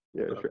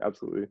 Yeah, sure,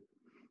 absolutely.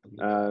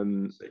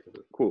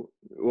 Cool.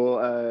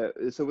 Well,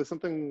 so with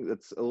something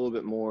that's a little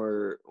bit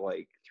more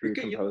like through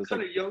composed, you're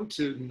kind of young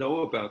to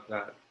know about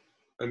that.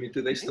 I mean,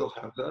 do they still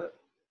have that?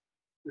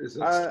 Is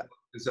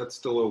that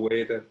still a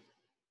way that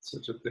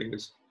such a thing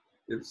is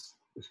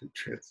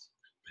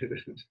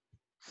transmitted?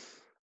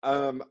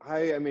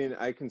 I mean,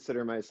 I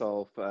consider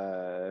myself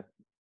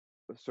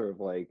sort of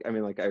like, I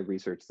mean, like I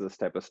research this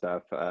type of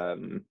stuff. I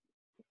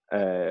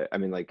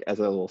mean, like as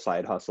a little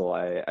side hustle,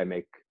 I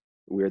make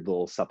weird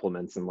little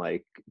supplements and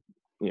like,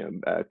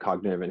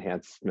 cognitive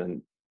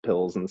enhancement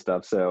pills and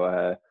stuff.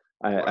 So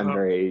I'm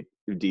very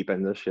deep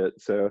in this shit.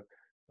 So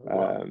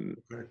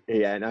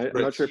yeah, and I'm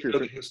not sure if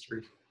you're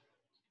history.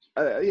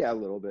 Yeah, a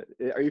little bit.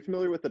 Are you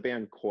familiar with the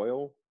band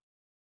Coil?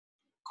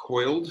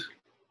 Coil?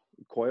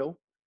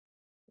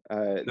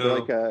 No. They're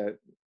like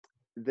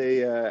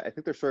I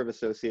think they're sort of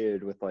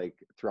associated with like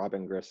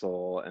Throbbing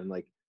Gristle and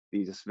like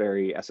these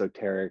very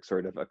esoteric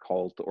sort of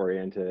occult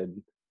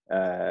oriented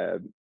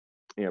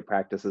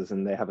practices,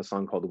 and they have a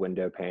song called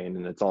Window Pane,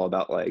 and it's all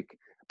about like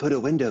put a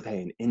window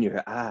pane in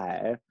your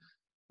eye,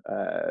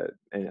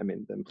 and I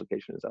mean the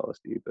implication is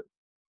LSD, but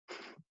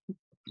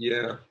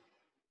yeah,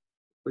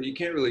 but you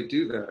can't really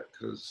do that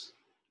because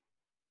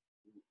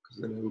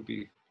then it would be,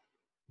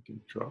 you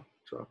can drop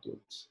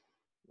droplets.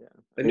 Yeah,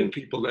 I knew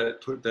people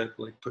that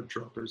put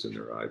droppers in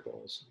their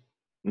eyeballs.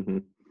 Mm-hmm.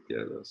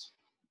 Yeah, that's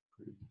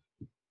pretty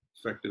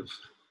effective.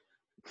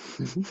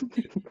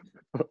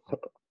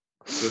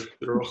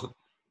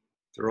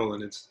 They're all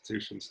in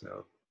institutions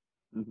now.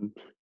 Mm-hmm.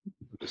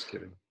 I'm just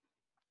kidding.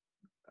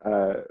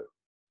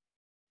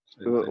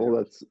 Well,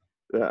 that's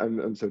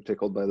I'm so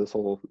tickled by this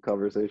whole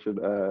conversation.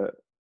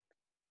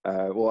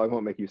 Well, I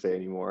won't make you say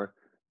any more,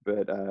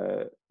 but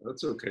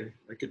that's okay.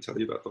 I could tell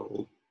you about the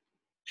whole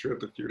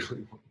trip if you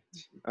really want.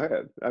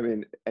 Okay. I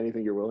mean,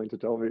 anything you're willing to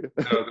tell me.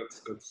 No,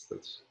 that's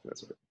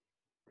okay.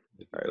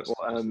 All right.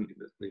 Well,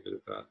 leave it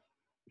at that.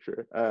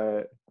 Sure.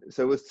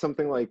 So with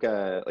something like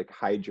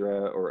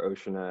Hydra or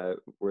Oceana,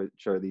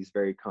 which are these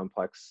very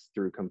complex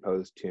through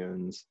composed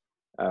tunes,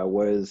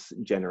 what does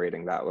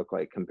generating that look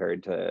like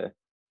compared to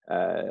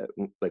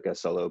like a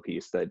solo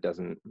piece that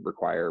doesn't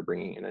require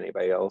bringing in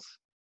anybody else?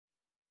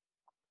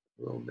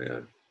 Oh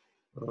man,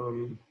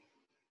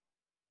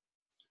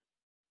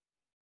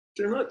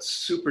 they're not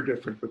super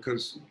different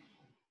because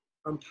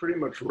I'm pretty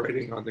much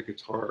writing on the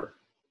guitar.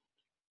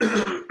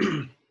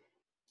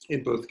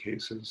 in both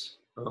cases.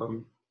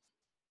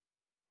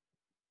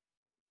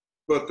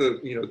 But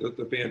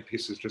the band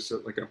piece is just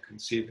like I'm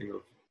conceiving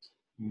of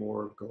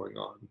more going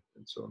on,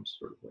 and so I'm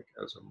sort of like,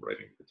 as I'm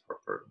writing the guitar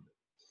part, I'm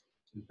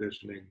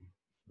envisioning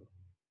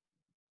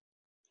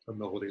a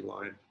melody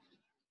line,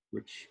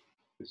 which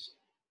is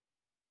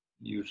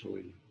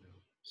usually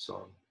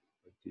song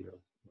idea.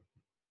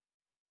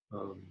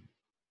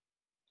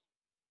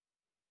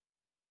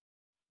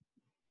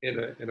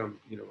 And I'm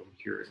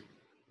hearing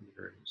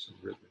some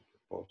rhythmic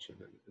propulsion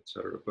and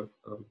etc. But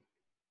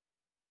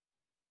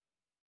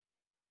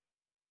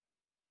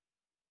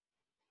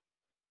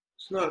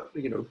it's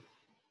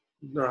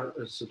not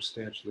a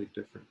substantially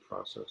different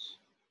process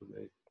for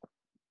me.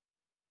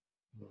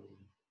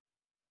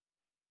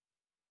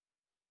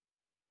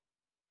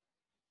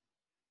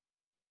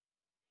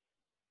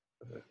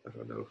 I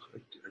don't know.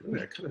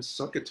 I kind of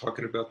suck at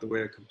talking about the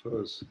way I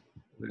compose.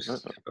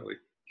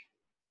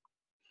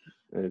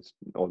 It's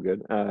all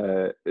good.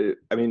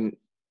 I mean,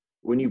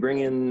 when you bring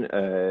in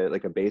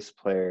like a bass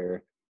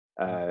player,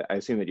 I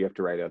assume that you have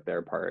to write out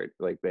their part.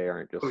 Like they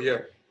aren't just. Oh yeah.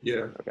 Okay.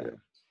 Yeah.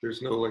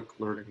 There's no like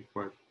learning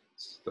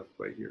stuff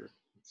by ear.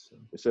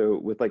 So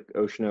with like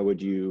Oshna,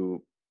 would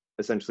you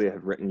essentially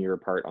have written your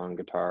part on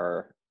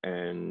guitar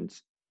and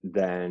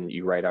then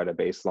you write out a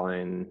bass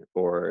line,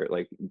 or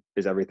like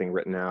is everything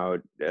written out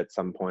at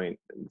some point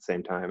at the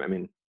same time? I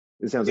mean,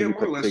 it sounds like you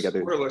put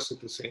together more or less at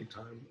the same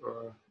time.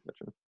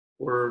 Gotcha.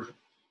 Or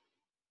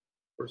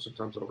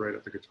sometimes I'll write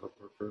out the guitar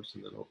part first,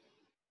 and then I'll.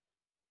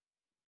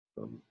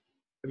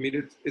 I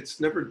mean, it's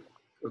never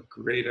a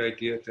great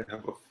idea to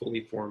have a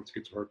fully formed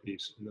guitar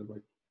piece and then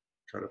like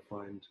try to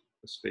find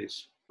a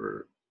space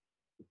for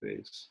the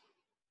bass.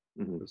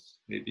 Mm-hmm. Because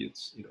maybe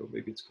it's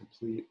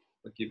complete,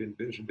 like you've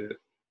envisioned it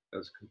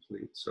as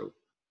complete. So,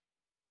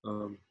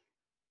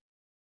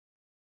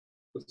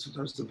 but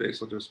sometimes the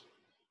bass will just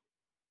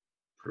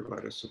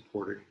provide a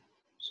supporting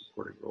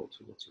role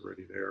to what's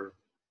already there,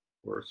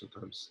 or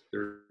sometimes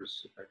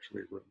there's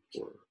actually room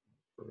for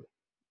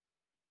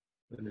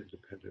an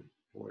independent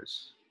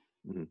voice.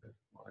 Mm-hmm.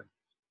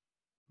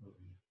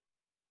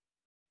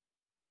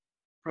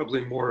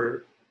 Probably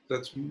more.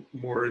 That's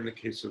more in the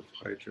case of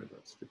Hydra.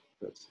 That's the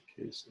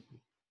case. If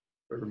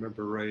I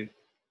remember right,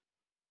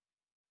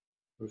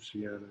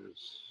 Oceana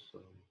is.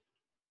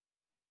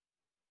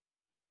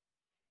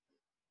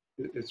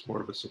 It's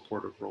more of a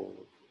supportive role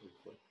of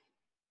like,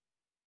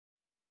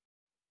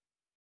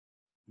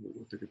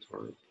 what the guitar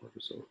part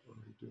is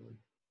already doing.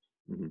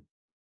 Mm-hmm.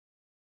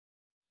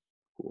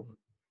 Cool.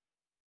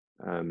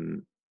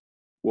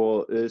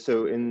 Well,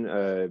 so in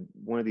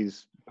one of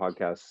these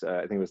podcasts,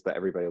 I think it was the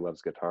Everybody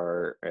Loves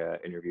Guitar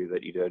interview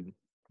that you did,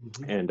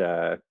 Mm-hmm. and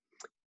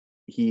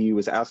he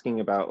was asking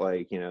about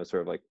like,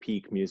 sort of like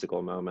peak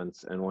musical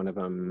moments, and one of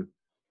them,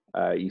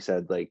 you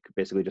said like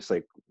basically just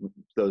like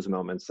those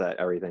moments that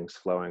everything's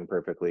flowing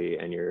perfectly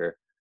and you're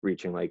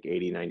reaching like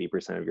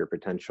 80-90% of your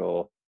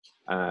potential.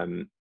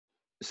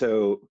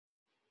 So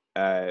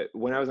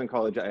when I was in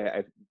college,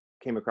 I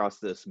came across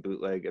this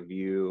bootleg of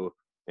you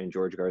and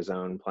George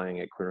Garzone playing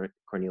at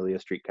Cornelia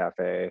Street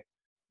Cafe,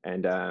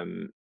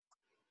 and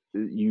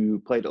you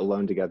played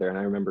Alone Together. And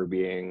I remember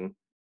being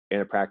in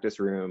a practice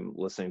room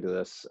listening to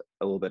this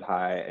a little bit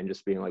high and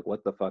just being like,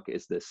 "What the fuck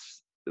is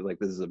this? Like,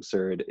 this is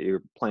absurd."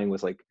 Your playing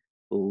was like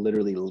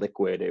literally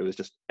liquid; it was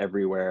just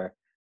everywhere.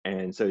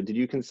 And so, did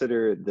you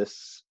consider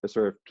this a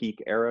sort of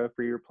peak era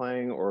for your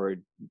playing, or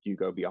do you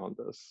go beyond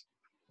this?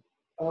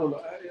 I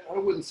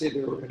wouldn't say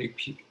there were any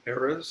peak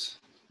eras.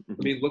 I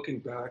mean, looking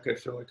back, I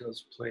feel like I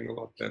was playing a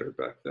lot better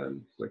back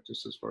then, like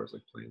just as far as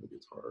like playing the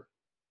guitar.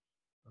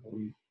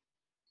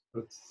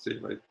 Let's say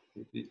like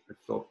maybe I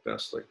felt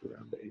best like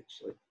around the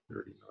age like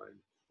 39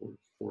 or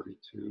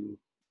 42,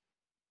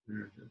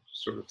 and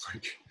sort of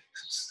like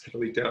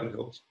steadily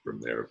downhill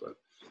from there.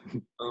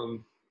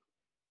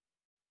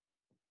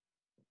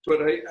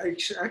 But I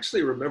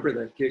actually remember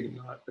that gig.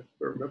 I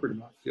remember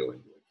not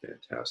feeling like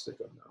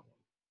fantastic on that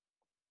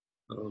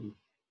one.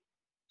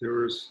 There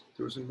was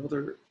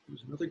another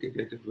gig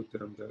I did with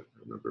them that I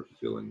remember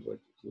feeling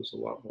like it was a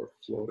lot more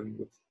flowing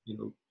with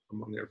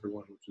among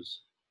everyone, which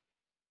was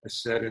I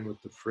sat in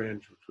with the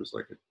Fringe, which was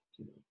like like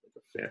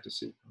a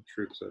fantasy come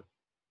true, because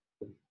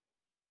I've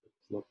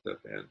loved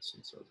that band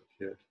since I was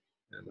a kid,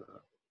 and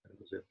I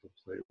was able to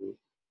play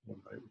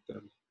one night with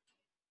them,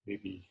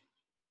 maybe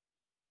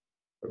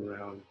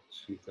around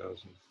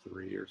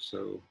 2003 or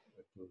so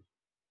at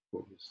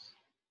what was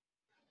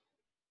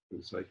the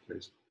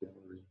Zeitgeist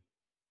Gallery.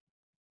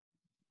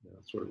 Yeah,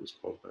 that's what it was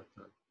called back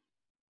then.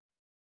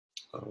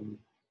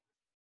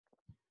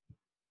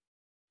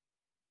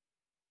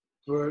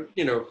 But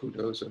who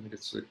knows? I mean,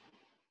 it's like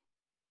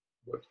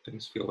what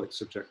things feel like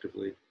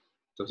subjectively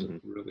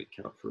doesn't really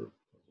count for a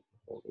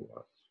whole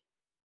lot.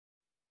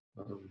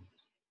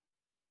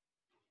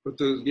 But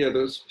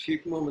those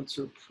peak moments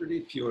are pretty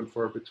few and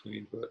far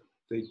between, but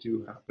they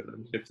do happen. I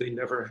mean, if they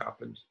never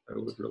happened, I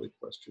would really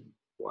question,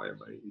 why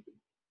am I even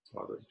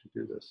bothering to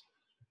do this?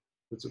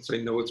 But since I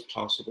know it's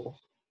possible,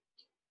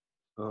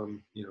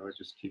 I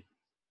just keep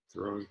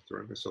throwing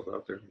myself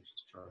out there and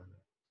just trying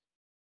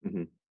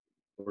Hmm.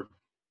 or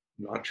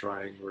not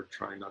trying, or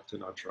trying not to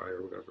not try,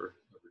 or whatever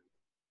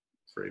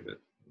frame it.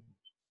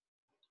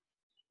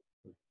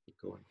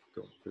 Going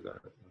for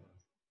that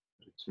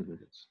Hmm.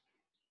 experience.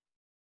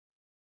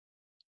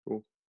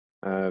 Cool.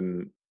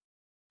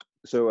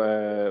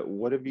 So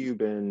what have you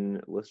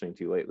been listening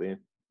to lately?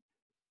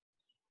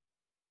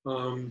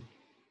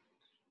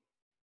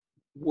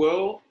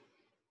 Well,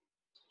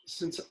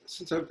 since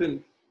I've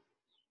been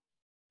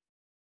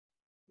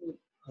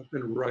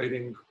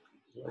writing,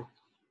 like,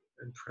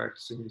 and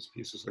practicing these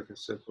pieces, like I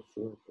said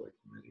before, for like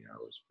many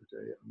hours per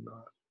day.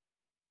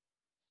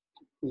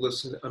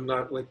 I'm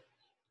not like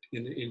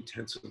in an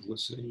intensive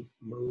listening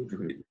mode.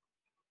 Hmm. Right?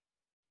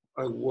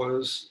 I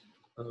was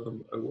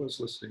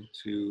listening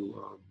to,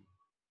 I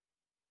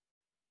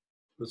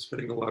was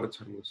spending a lot of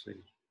time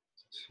listening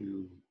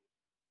to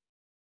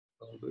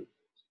the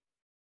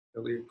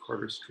Elliott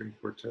Carter string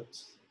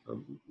quartets,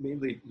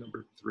 mainly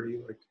number 3,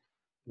 like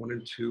 1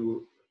 and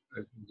 2.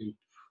 I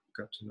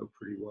got to know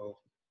pretty well.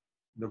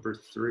 Number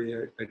 3,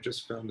 I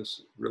just found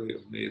this really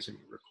amazing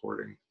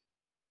recording.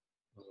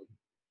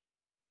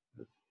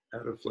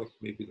 Out of like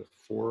maybe the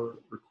 4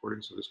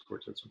 recordings of this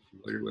quartets I'm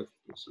familiar with,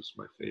 this is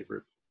my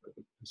favorite,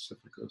 the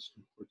Pacifico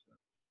string quartet.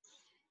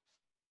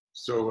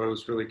 So I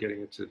was really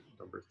getting into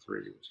number 3,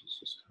 which is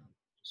just kind of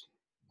just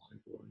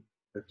mind blowing.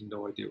 I have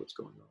no idea what's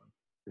going on.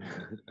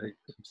 I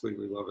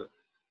completely love it.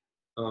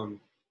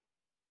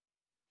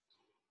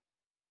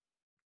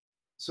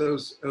 So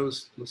I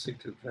was listening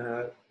to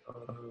that.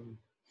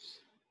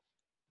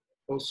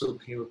 Also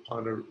came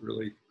upon a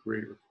really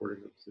great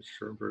recording of the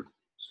Schoenberg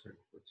string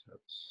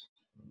quartets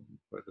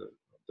by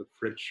the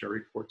Fritz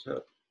Sherry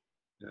Quartet,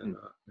 and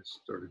I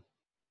started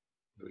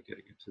really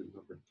getting into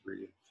number 3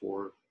 and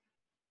 4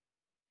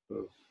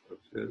 of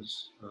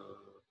his.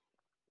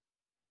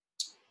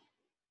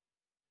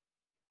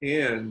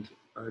 And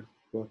I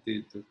bought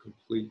the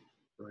complete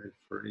Brian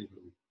Fernie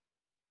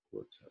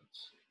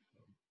quartets.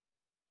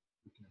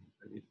 Again,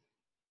 I mean,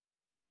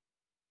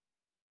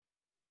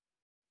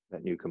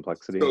 That new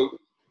complexity.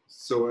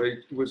 so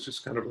I was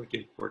just kind of like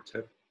in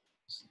quartet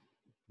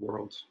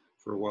world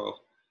for a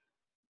while.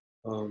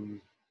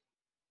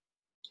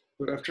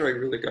 But after I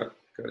really got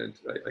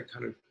into, I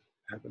kind of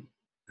haven't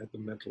had the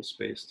mental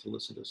space to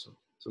listen to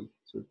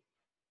to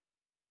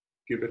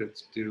give it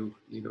its due,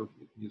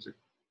 music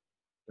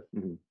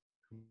Mm-hmm.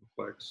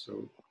 complex.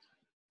 So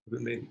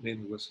I've been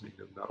mainly listening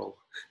to metal.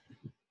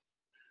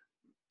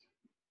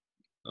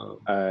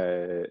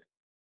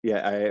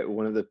 Yeah,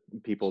 one of the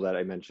people that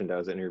I mentioned I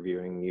was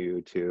interviewing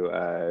you to,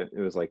 it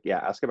was like, yeah,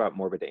 ask about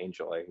Morbid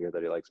Angel. I hear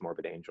that he likes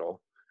Morbid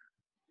Angel.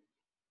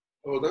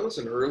 Oh, that was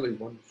an early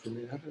one for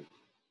me. I haven't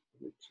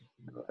really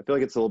checked them out. I feel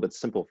like it's a little bit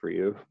simple for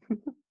you.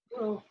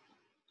 Well,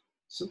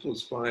 simple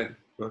is fine,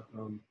 but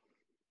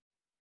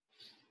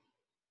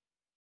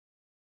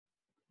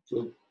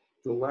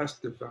the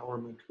last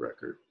Devourment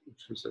record,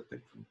 which was I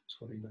think from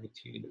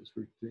 2019, is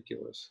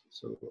ridiculous.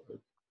 So I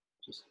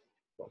just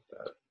bought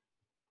that,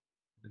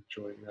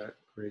 enjoying that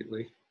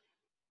greatly.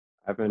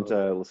 I haven't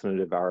listened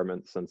to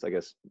Devourment since I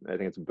think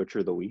it's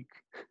Butcher the Week.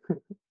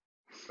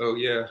 Oh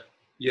yeah,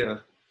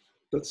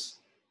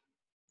 that's.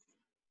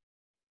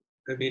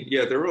 I mean,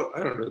 yeah, they're all.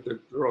 I don't know,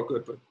 they're all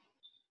good,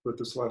 but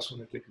this last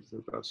one I think is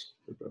their best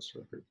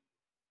record.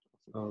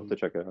 To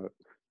check it out.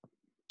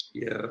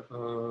 Yeah,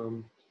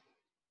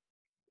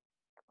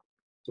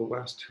 the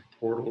last 2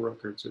 Portal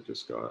records I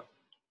just got.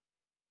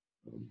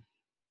 Do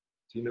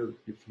you know,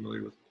 you're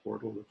familiar with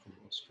Portal? They're from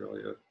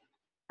Australia.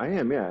 I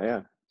am,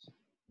 yeah.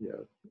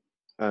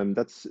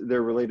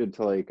 They're related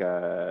to like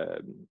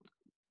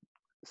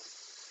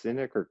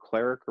Cynic or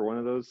Cleric or one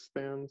of those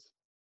bands.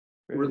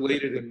 Right?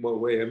 Related in what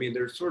way? I mean,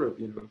 they're sort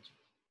of,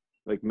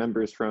 like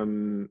members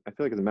from. I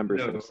feel like the members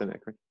from No.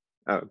 Cynic, right?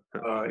 Oh,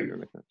 I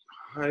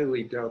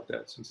highly doubt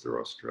that, since they're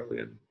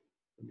Australian.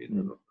 I mean, I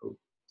don't know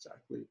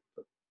exactly,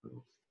 but I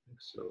don't think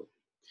so.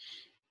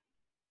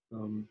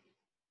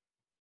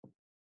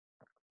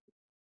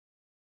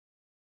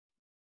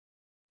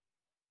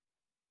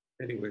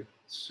 Anyway,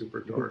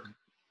 super dark.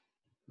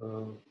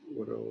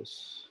 What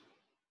else?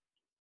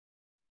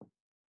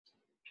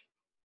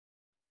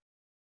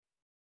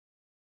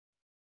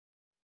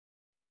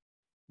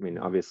 I mean,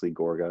 obviously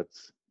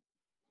Gorguts.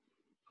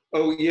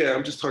 Oh yeah,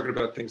 I'm just talking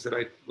about things that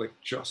I like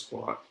just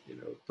bought,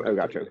 But, oh,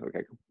 gotcha.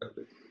 Okay, cool. I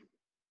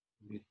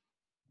mean,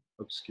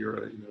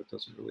 Obscura, it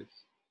doesn't really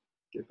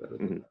get better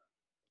than that.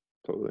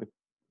 Totally.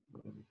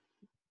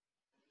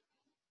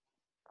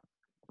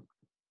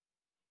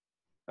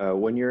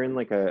 When you're in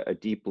like a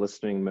deep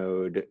listening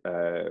mode,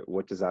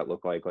 what does that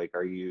look like? Like,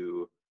 are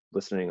you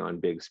listening on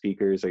big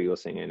speakers? Are you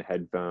listening in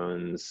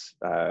headphones?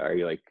 Are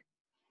you like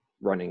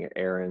running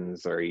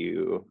errands? Are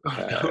you?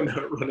 No,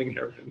 not running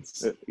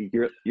errands.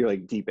 You're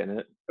like deep in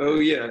it. Oh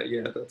yeah,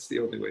 that's the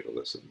only way to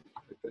listen,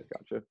 I think.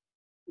 Gotcha.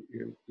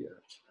 Yeah,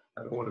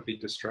 I don't want to be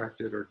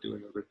distracted or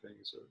doing other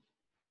things.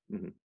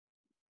 Mm-hmm.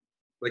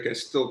 Like, I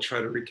still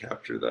try to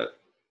recapture that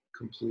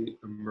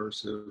complete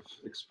immersive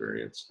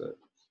experience that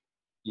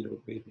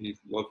made me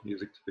love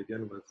music to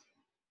begin with.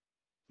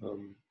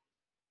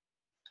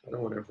 I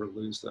don't want to ever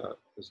lose that,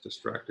 as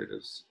distracted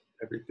as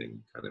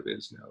everything kind of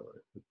is now. I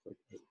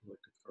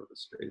like to carve a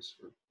space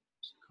for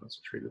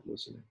concentrated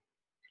listening.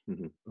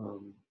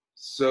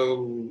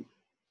 So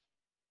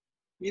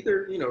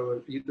either,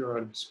 either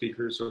on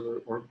speakers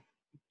or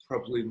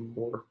probably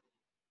more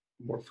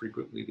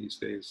frequently these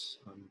days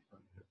on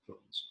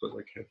headphones, but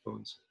like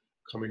headphones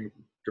coming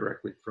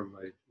directly from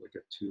like a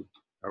tube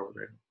power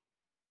amp.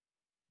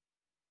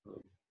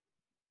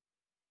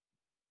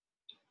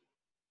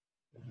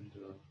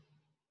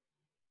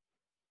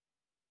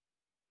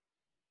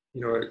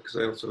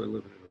 Because I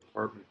live in an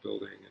apartment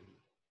building, and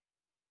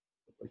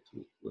I'd like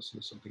to listen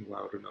to something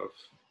loud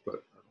enough,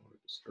 but I don't want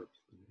to disturb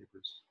the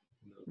neighbors.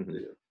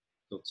 They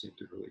don't seem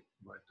to really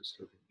mind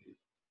disturbing me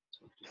as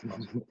much as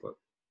possible, but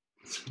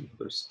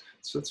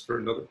that's for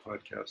another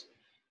podcast,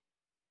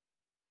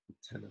 the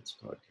Tenants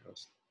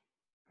podcast.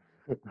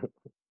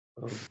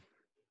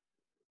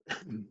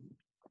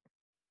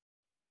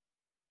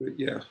 But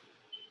yeah,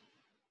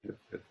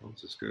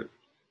 headphones is good.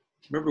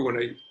 Remember when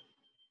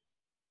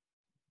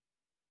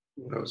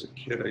I was a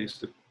kid, I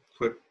used to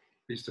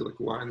like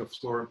lie on the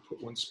floor and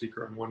put one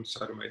speaker on one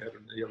side of my head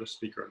and the other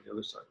speaker on the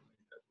other side of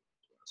my head.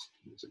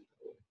 Music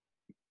that way.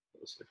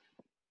 That was like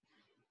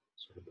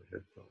sort of a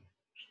headphone.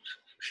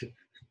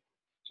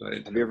 So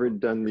have you ever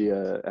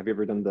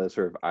done the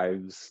sort of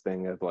Ives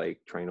thing of like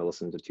trying to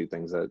listen to two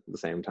things at the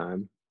same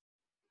time?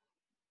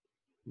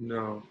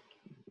 No.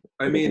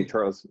 I think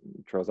Charles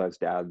Ives'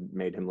 dad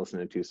made him listen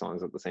to two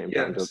songs at the same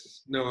time.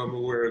 No, I'm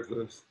aware of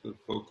the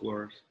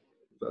folklore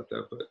about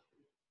that, but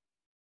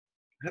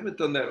I haven't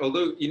done that.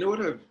 Although, you know what,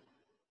 I've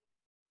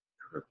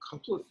heard a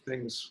couple of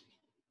things.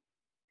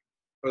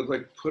 I would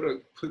like put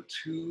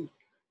two,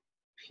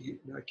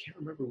 I can't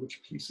remember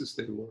which pieces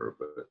they were,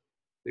 but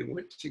they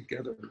went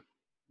together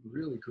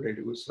really great.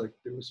 It was like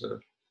there was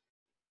well,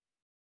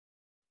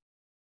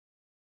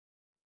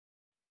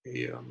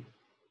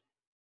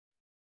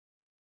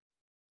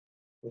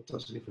 it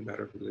doesn't even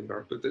matter who they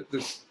are, but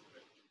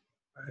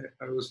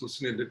I was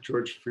listening to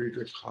George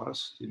Friedrich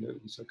Haas.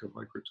 He's like a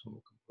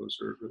microtonal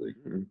composer, really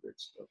great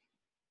stuff.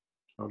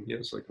 He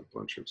has like a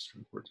bunch of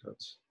string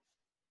quartets,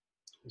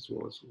 as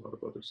well as a lot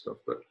of other stuff.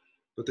 But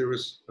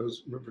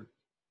remember,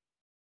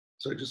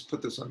 so I just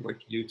put this on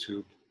like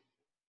YouTube.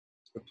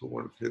 I put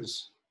one of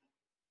his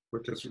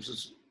quartets, which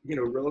is,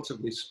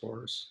 relatively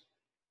sparse,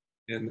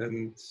 and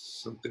then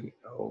something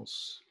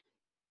else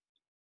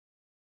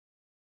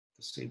at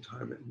the same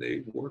time, and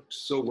they worked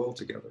so well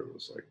together. It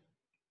was like,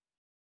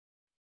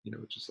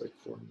 just like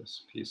formed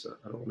this piece.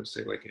 I don't want to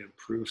say like it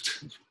improved.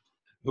 I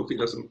hope he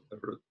doesn't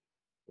ever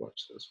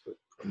watch this, but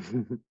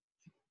I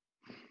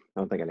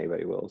don't think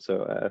anybody will.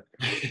 So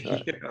yeah,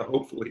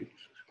 hopefully.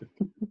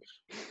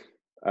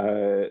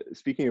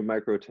 Speaking of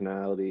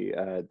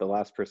microtonality, the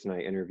last person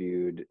I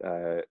interviewed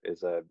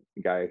is a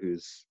guy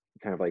who's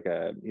kind of like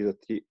he's a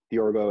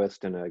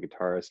theorboist and a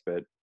guitarist,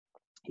 but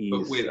he's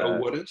a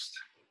whatist?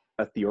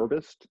 A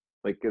theorbist,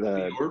 like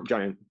the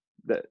giant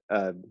that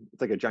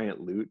it's like a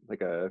giant lute,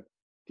 like a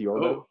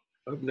theorbo.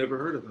 Oh, I've never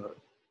heard of that.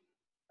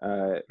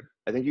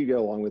 I think you get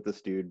along with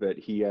this dude, but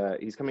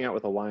he's coming out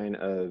with a line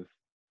of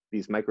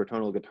these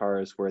microtonal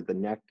guitars where the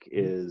neck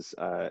is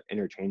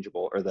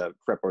interchangeable, or the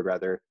fretboard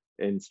rather,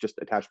 and it's just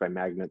attached by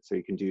magnets, so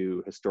you can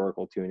do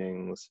historical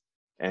tunings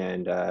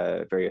and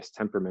various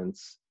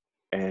temperaments.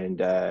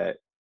 And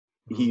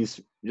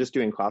he's just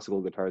doing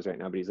classical guitars right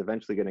now, but he's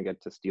eventually going to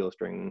get to steel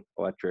string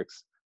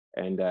electrics.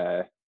 And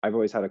I've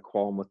always had a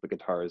qualm with the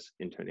guitar's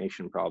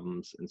intonation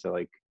problems, and so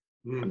like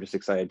I'm just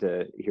excited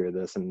to hear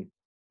this, and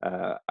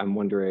I'm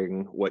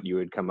wondering what you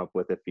would come up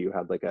with if you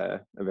had like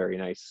a very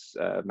nice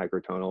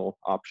microtonal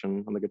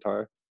option on the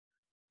guitar.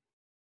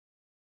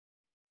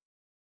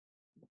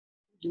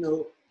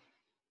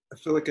 I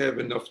feel like I have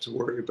enough to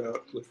worry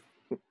about with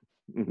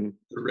the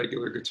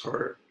regular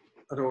guitar.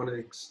 I don't want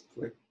to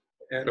like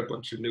add a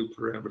bunch of new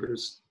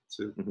parameters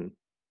to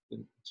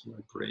my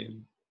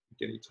brain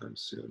anytime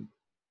soon.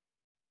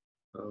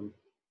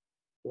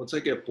 Once I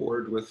get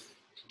bored with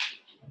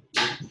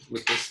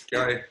this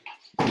guy,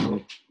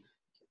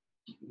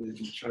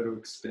 maybe try to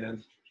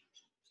expand.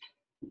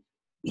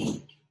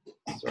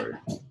 Sorry.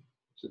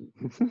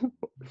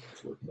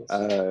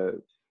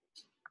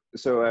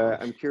 So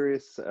I'm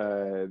curious,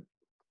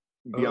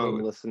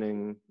 beyond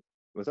listening,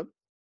 what's up?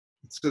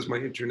 It says my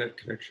internet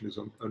connection is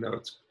on. Oh no,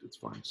 it's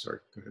fine. Sorry,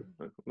 go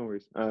ahead. No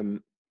worries.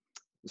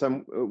 So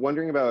I'm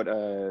wondering about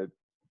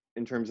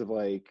in terms of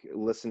like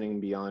listening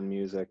beyond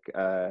music.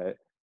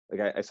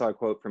 Like I saw a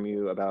quote from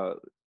you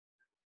about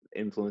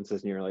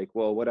influences, and you're like,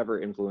 well, whatever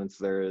influence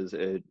there is,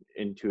 it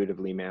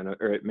intuitively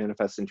it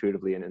manifests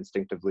intuitively and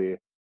instinctively.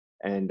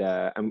 And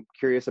I'm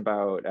curious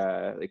about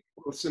like,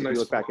 well, it's a nice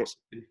look back at.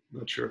 I'm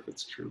not sure if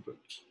it's true, but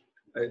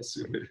I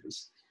assume it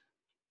is.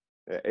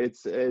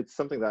 It's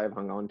something that I've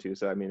hung on to,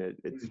 so I mean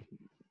it's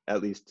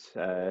at least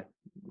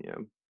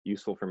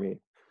useful for me.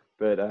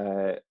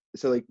 But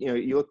so like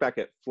you look back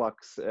at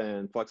Flux,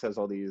 and Flux has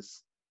all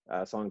these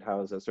song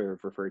titles that sort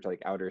of refer to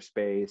like outer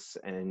space,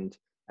 and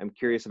I'm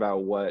curious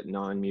about what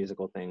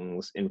non-musical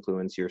things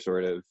influence your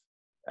sort of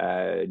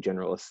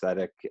general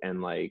aesthetic,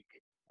 and like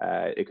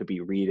it could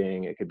be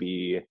reading, it could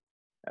be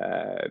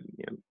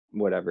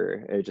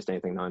whatever, just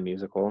anything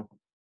non-musical?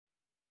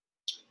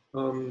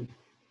 Um,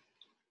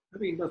 I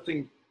mean,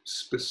 nothing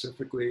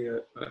specifically.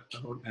 I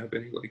don't have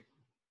any like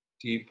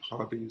deep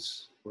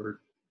hobbies or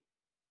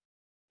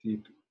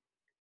deep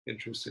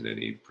interest in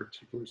any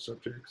particular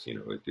subjects. I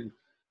do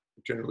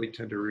generally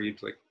tend to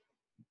read like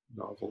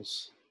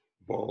novels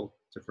of all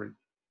different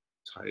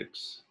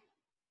types.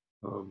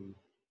 Um,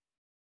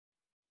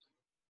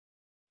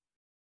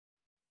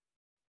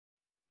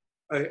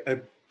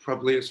 I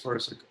probably, as far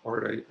as like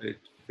art, I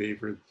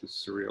favored the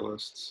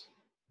surrealists.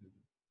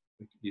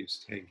 Like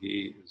Yves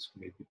Tanguy is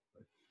maybe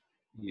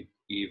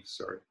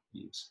Yves.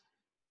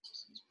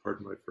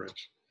 Pardon my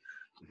French.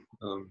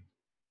 Um,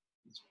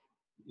 it's,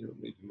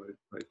 maybe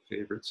my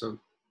favorite. So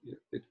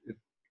it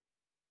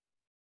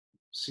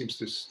seems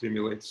to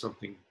stimulate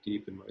something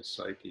deep in my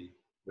psyche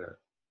that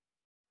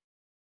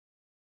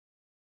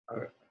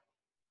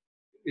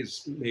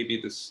is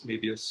maybe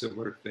a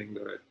similar thing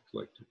that I'd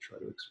like to try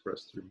to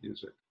express through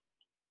music.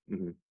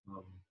 Mm-hmm.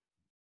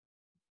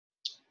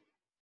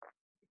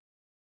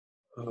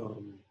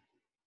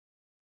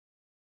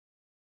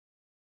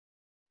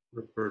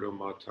 Roberto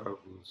Mata,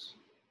 who's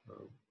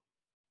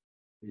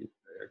I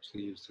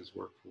actually used his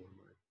work for one of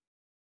my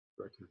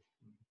record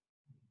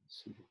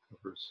CD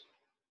covers.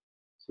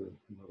 So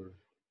another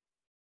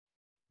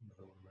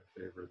one of my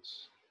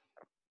favorites.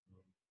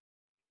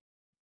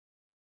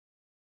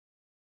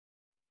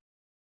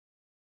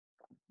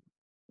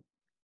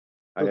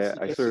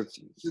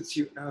 Since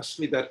you asked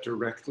me that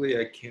directly,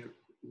 I can't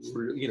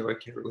really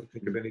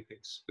think of anything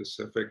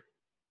specific.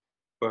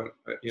 But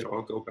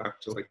I'll go back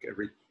to like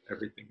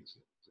everything is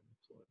an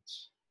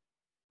influence,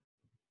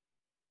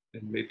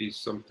 and maybe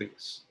some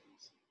things,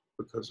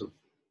 because of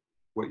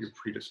what you're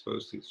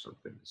predisposed to, some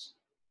things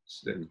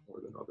stick more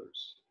than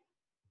others.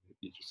 Maybe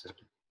you just have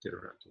to get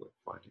around to like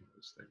finding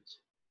those things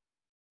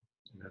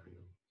and having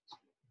them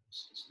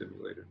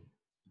stimulate and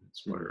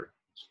inspire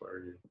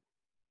you.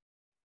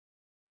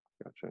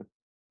 Gotcha.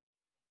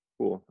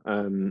 Cool.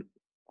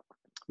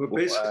 But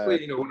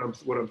basically,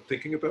 what I'm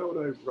thinking about,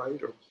 I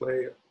write or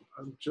play.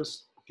 I'm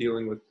just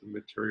dealing with the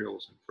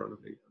materials in front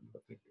of me. I'm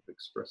not thinking of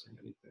expressing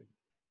anything,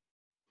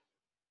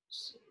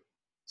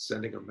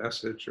 sending a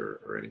message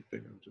or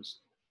anything. I'm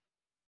just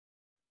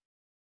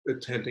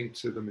attending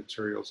to the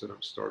materials that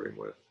I'm starting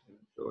with. And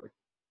I feel like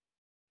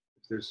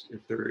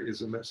if there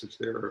is a message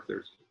there, or if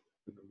there's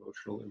an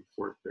emotional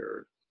import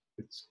there,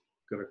 it's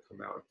going to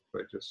come out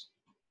if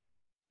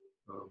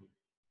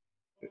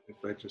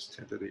I just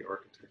tend to the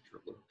architecture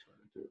of what I'm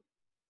trying to do.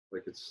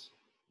 Like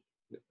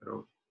I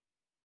don't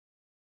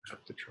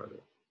have to try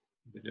to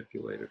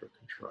manipulate it or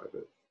contrive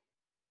it.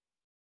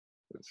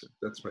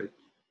 That's my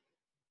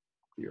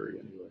theory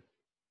anyway.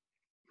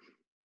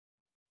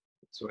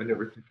 So I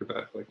never think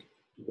about like,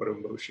 what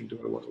emotion do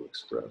I want to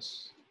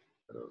express?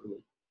 I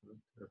don't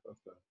care about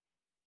that.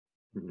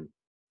 Mm-hmm.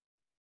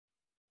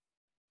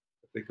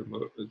 I think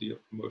the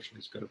emotion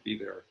is going to be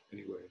there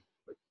anyway.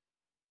 Like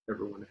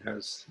everyone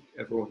is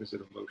an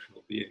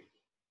emotional being.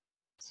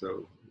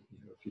 So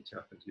if you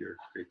tap into your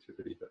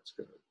creativity, that's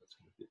gonna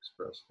be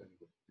expressed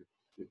anyway.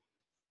 If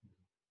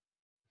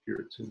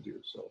you're attuned to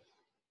yourself.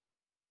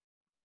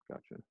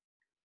 Gotcha.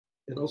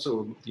 And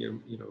also,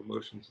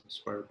 emotions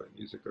inspired by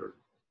music are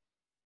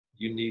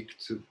unique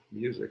to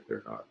music.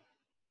 They're not,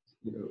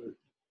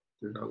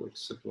 they're not like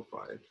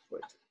simplified,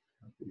 like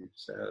happy,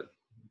 sad.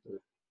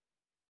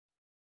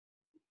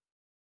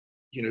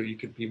 You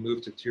could be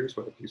moved to tears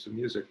by a piece of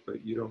music,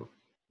 but you don't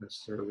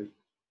necessarily.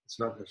 It's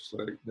not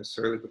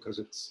necessarily because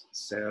it's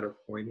sad or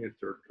poignant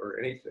or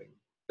anything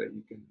that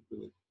you can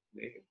really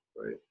name,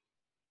 right?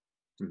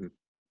 Mm-hmm.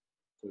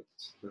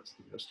 That's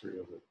the mystery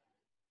of it.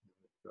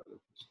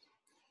 Just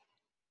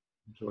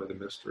enjoy the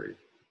mystery.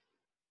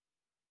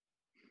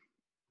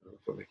 I don't know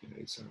if I'm making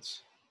any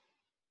sense.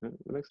 That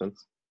makes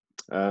sense.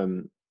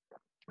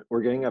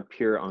 We're getting up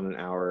here on an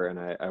hour, and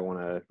I want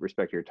to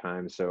respect your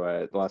time.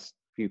 So the last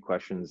few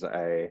questions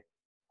I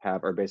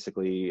have are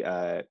basically,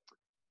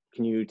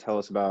 can you tell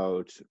us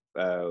about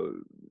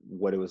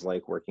what it was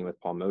like working with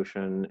Paul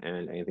Motian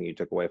and anything you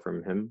took away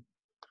from him?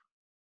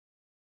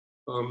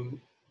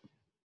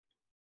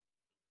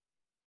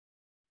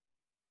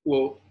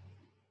 Well,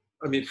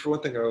 I mean, for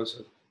one thing,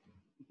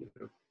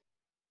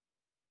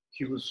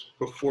 he was,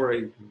 before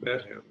I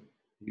met him,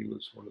 he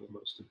was one of the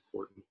most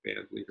important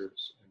band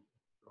leaders and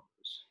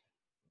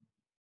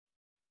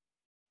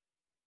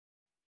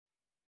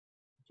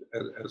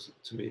drummers. As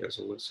to me, as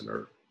a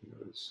listener,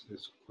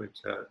 his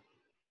quintet,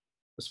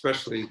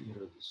 especially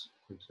this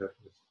quintet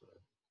with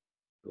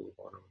Bill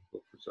Labano and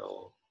Bill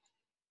Frisell,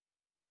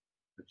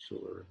 and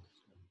Schuller and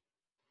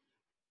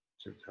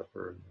Jim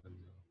Tepper, and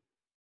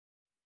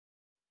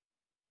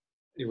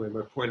anyway,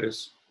 my point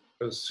is,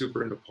 I was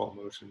super into Paul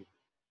Motian,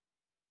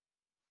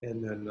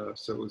 and then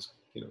so it was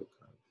kind of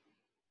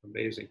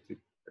amazing to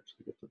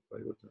actually get to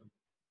play with him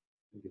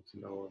and get to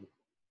know him.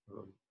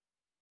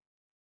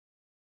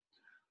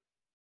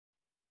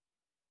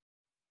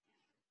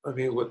 I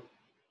mean,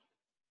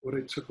 what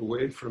I took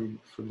away from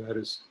that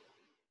is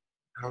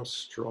how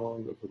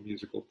strong of a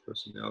musical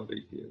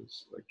personality he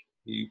is. Like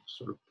he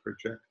sort of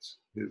projects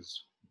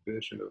his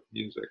vision of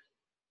music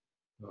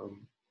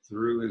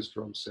through his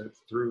drum set,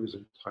 through his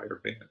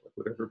entire band. Like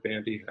whatever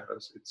band he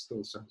has, it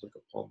still sounds like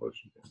a Paul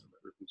Motian band, no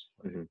matter who's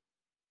playing. Mm-hmm.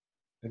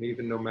 And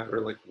even no matter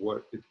like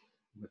what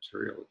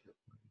material you're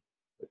playing,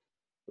 it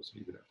doesn't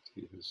even have to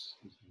be his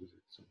music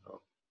somehow.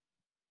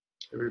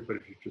 Everybody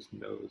just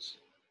knows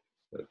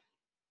that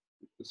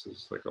this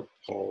is like a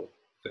Paul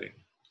thing.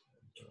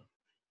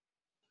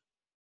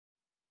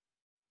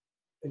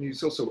 And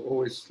he's also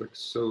always like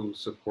so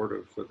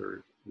supportive,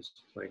 whether he's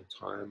playing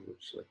time,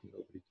 which like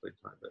nobody played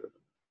time better than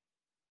him,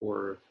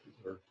 or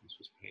he's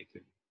just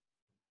painting.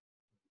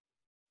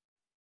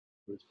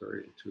 He was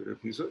very intuitive.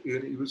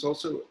 He was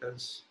also,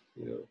 as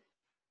you know,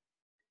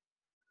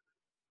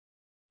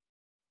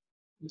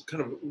 he's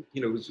kind of,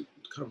 you know, was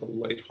kind of a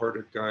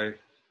lighthearted guy. I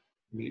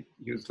mean,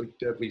 he was like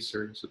deadly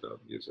serious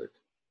about music,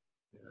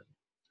 and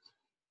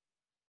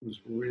it was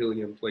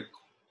really like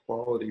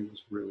quality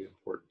was really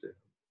important to him.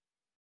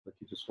 Like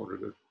he just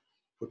wanted to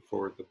put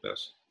forward the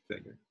best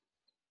thing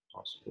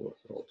possible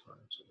at all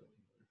times, and I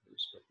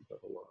respected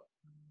that a lot.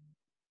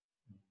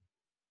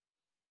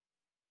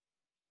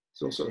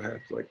 He's also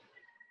had like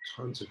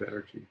tons of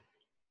energy.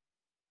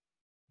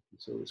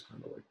 He's always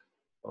kind of like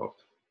up.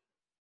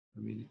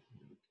 I mean, he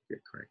could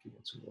get cranky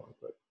once in a while,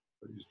 but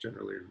he's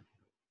generally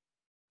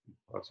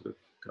a positive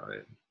guy,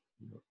 and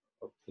you know,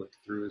 up like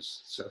through his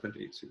 70s,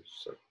 he was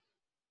just like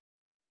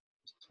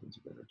tons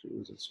of energy. It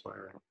was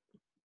inspiring.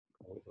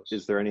 All of us.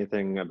 Is there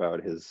anything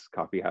about his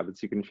coffee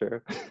habits you can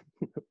share?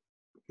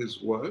 His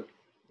what?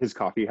 His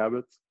coffee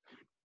habits?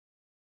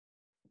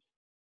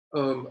 I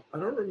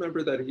don't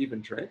remember that he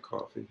even drank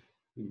coffee.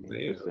 He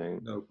may have.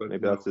 No, but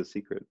maybe that's his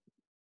secret.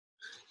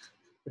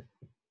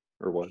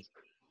 Or was.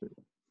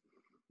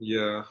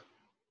 Yeah.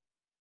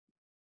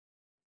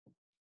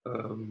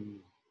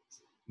 No,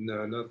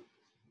 I'm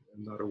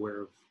not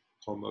aware of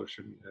Paul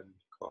Motian and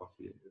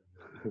coffee and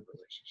the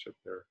relationship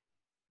there.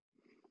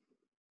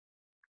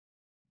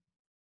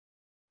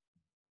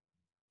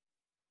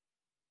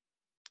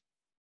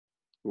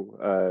 Cool.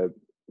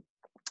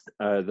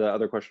 The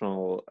other question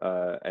I'll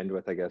end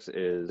with, I guess,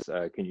 is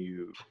can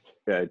you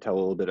tell a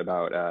little bit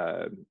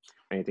about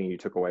anything you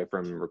took away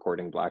from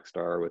recording Black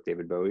Star with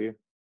David Bowie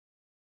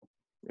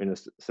in a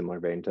similar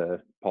vein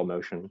to Paul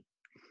Motian?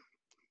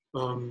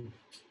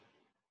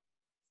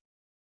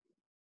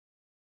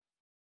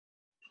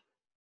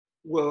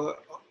 Well,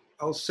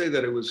 I'll say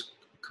that it was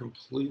a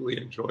completely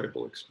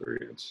enjoyable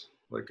experience.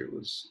 Like it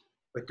was,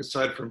 like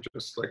aside from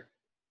just like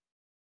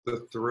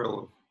the thrill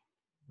of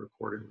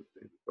recording with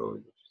David Bowie,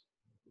 which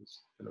I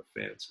was been a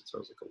fan since I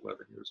was like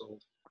 11 years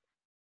old.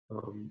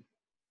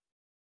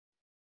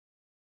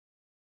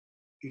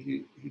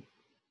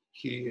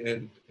 He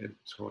and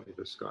Tony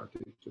Visconti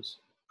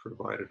just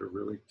provided a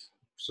really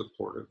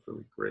supportive,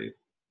 really great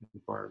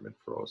environment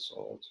for us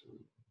all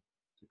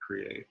to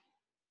create.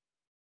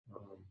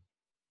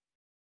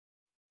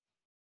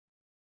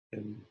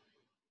 And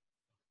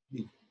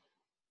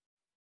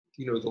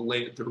you know,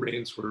 the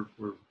reins were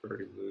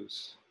very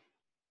loose.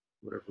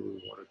 Whatever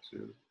we wanted to,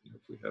 you know,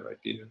 if we had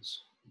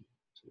ideas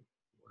to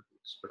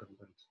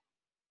experiment.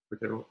 But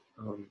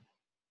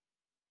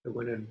I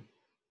went in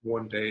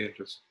one day and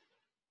just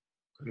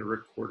kind of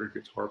recorded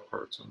guitar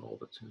parts on all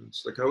the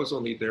tunes. Like I was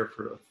only there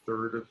for a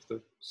third of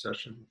the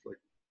session. Like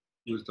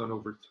it was done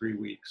over 3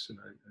 weeks, and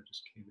I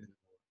just came in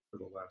for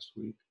the last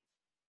week.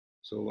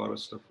 So a lot of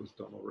stuff was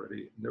done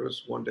already. And there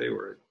was one day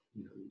where,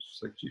 you know, it was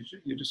just like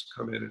you just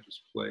come in and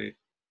just play,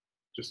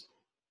 just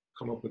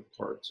come up with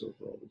parts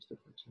over all these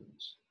different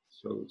tunes.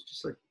 So it's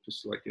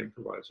just like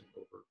improvising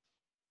over,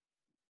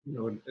 you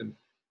know, and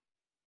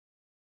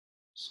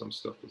some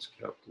stuff was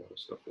kept, a lot of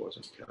stuff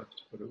wasn't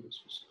kept, but it was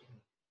just,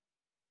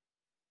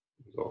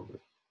 it was all in the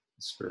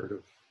spirit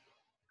of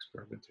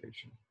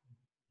experimentation.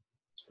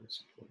 It's very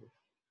supportive.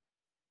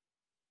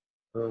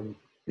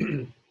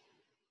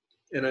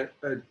 And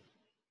I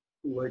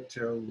liked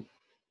how,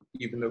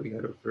 even though he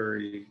had a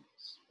very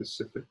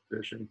specific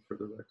vision for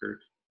the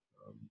record,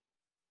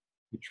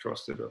 he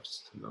trusted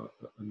us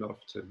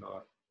enough to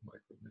not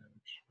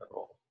micromanage at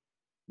all.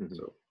 Mm-hmm.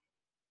 So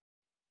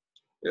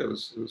yeah, it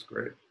was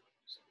great.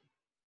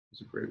 It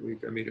was a great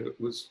week. I mean,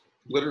 it was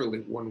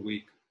literally 1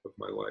 week of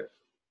my life.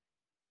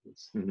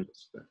 It's mm-hmm.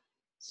 just that.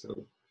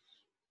 So,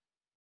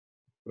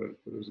 but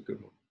it was a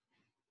good one.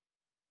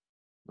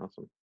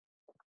 Awesome.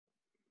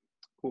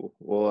 Cool.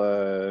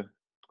 Well,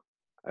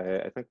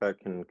 I think that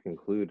can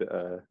conclude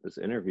this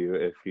interview.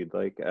 If you'd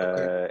like,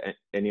 okay.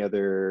 Any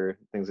other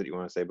things that you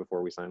want to say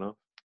before we sign off?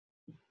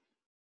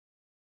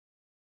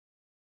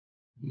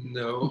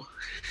 No,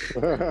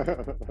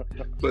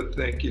 but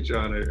thank you,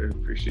 John. I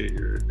appreciate I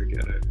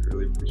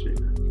really appreciate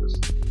your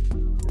interest.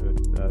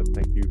 Good.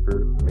 Thank you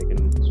for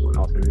making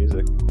awesome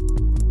music.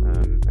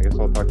 I guess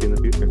I'll talk to you in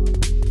the future.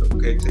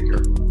 Okay, take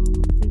care.